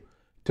 Thank you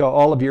to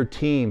all of your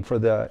team for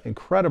the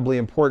incredibly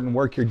important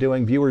work you're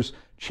doing. Viewers,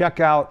 check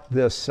out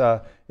this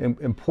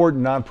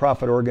important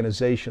nonprofit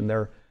organization.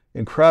 They're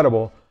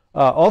incredible.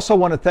 Also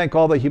want to thank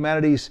all the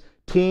humanities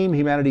team,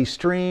 Humanities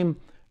Stream,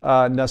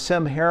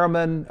 Nassim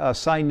Haramein,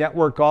 Sign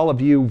Network, all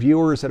of you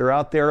viewers that are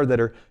out there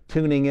that are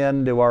tuning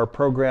in to our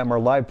program, our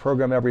live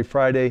program every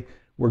Friday.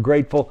 We're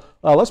grateful.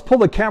 Let's pull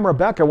the camera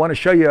back. I want to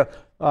show you,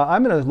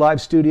 I'm in a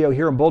live studio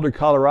here in Boulder,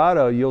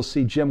 Colorado. You'll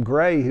see Jim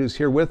Gray, who's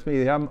here with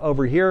me. I'm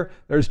over here.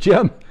 There's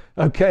Jim.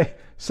 Okay,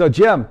 so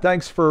Jim,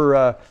 thanks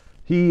for,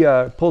 he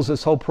pulls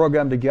this whole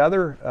program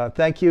together.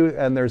 Thank you.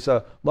 And there's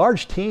a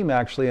large team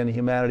actually in the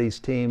humanities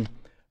team.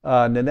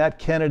 Nanette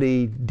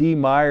Kennedy, Dee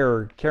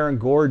Meyer, Karen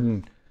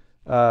Gordon,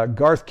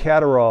 Garth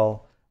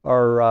Catterall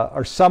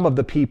are some of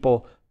the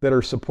people that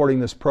are supporting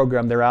this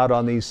program. They're out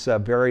on these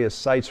various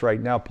sites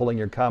right now pulling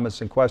your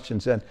comments and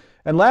questions in.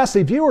 And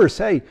lastly, viewers,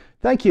 hey,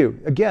 thank you.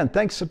 Again,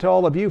 thanks to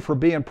all of you for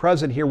being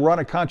present here. We're on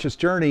a conscious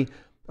journey.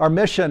 Our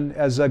mission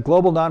as a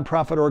global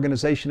nonprofit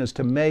organization is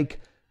to make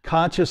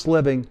conscious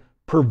living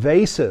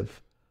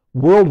pervasive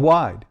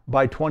worldwide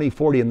by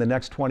 2040 in the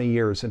next 20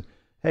 years. And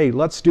hey,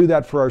 let's do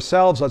that for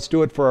ourselves. Let's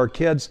do it for our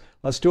kids.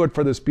 Let's do it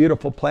for this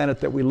beautiful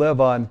planet that we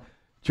live on.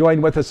 Join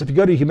with us. If you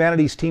go to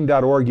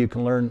humanitiesteam.org, you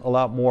can learn a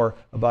lot more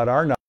about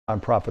our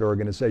nonprofit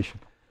organization.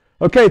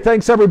 Okay,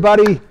 thanks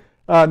everybody.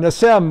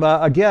 Nassim,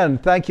 again,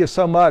 thank you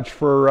so much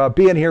for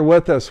being here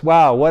with us.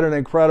 Wow, what an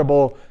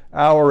incredible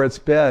hour it's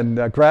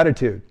been.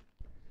 Gratitude.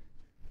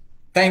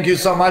 Thank you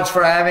so much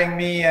for having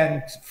me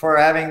and for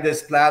having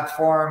this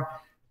platform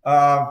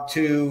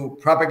to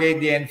propagate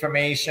the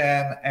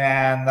information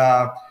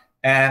and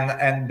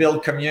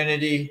build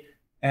community.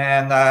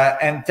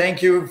 And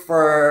thank you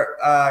for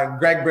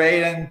Greg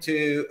Braden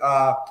to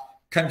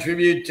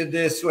contribute to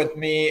this with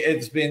me.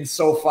 It's been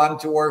so fun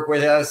to work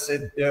with us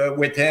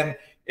with him.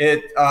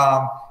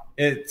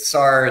 It's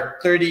our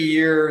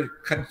 30-year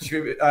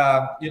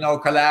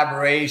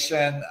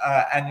collaboration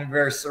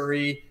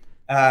anniversary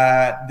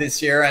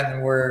this year,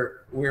 and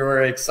we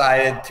were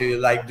excited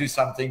to do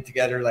something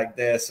together like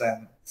this.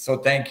 And so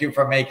thank you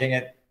for making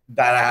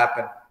that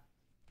happen.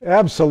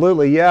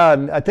 Absolutely, yeah.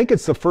 And I think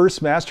it's the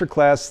first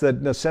masterclass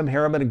that Nassim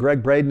Haramein and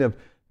Greg Braden have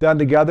done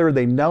together.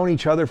 They've known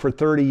each other for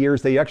 30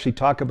 years. They actually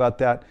talk about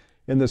that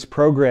in this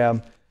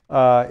program.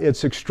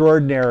 It's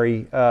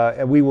extraordinary.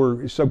 And we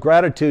were so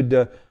gratitude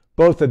to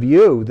both of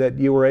you that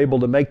you were able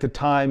to make the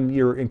time.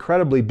 You're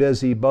incredibly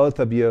busy, both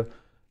of you,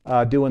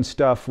 doing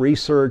stuff,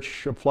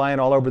 research, flying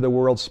all over the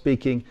world,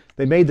 speaking.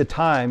 They made the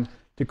time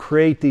to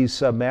create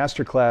these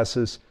master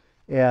classes,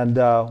 and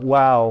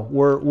wow,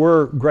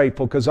 we're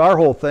grateful, because our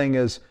whole thing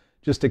is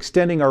just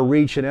extending our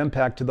reach and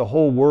impact to the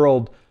whole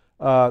world.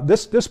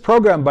 This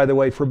program, by the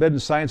way, Forbidden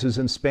Science, is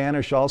in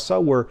Spanish also.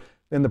 We're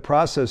in the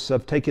process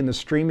of taking the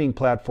streaming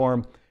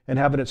platform and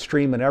having it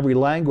stream in every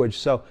language,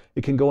 so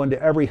it can go into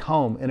every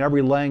home, in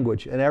every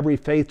language, in every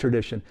faith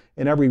tradition,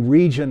 in every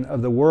region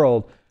of the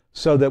world,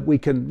 so that we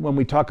can, when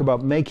we talk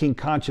about making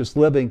conscious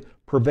living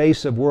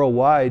pervasive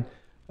worldwide,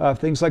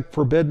 things like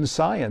Forbidden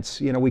Science,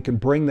 we can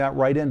bring that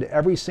right into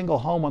every single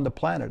home on the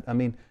planet. I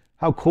mean,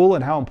 how cool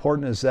and how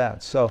important is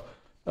that? So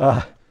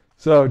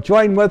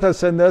join with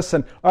us in this.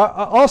 And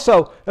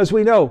also, as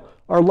we know,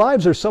 our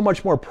lives are so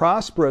much more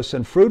prosperous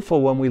and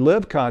fruitful when we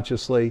live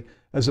consciously,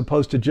 as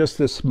opposed to just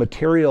this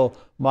material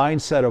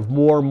mindset of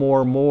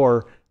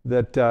more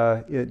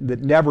that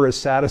never is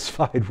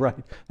satisfied, right?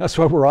 That's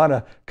why we're on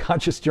a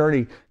conscious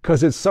journey,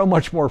 because it's so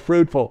much more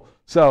fruitful.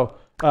 So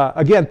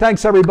again,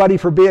 thanks everybody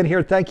for being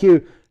here. Thank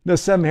you,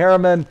 Nassim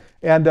Haramein,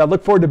 and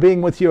look forward to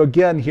being with you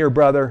again here,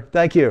 brother.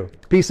 Thank you.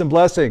 Peace and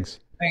blessings.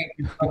 Thank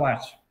you so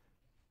much.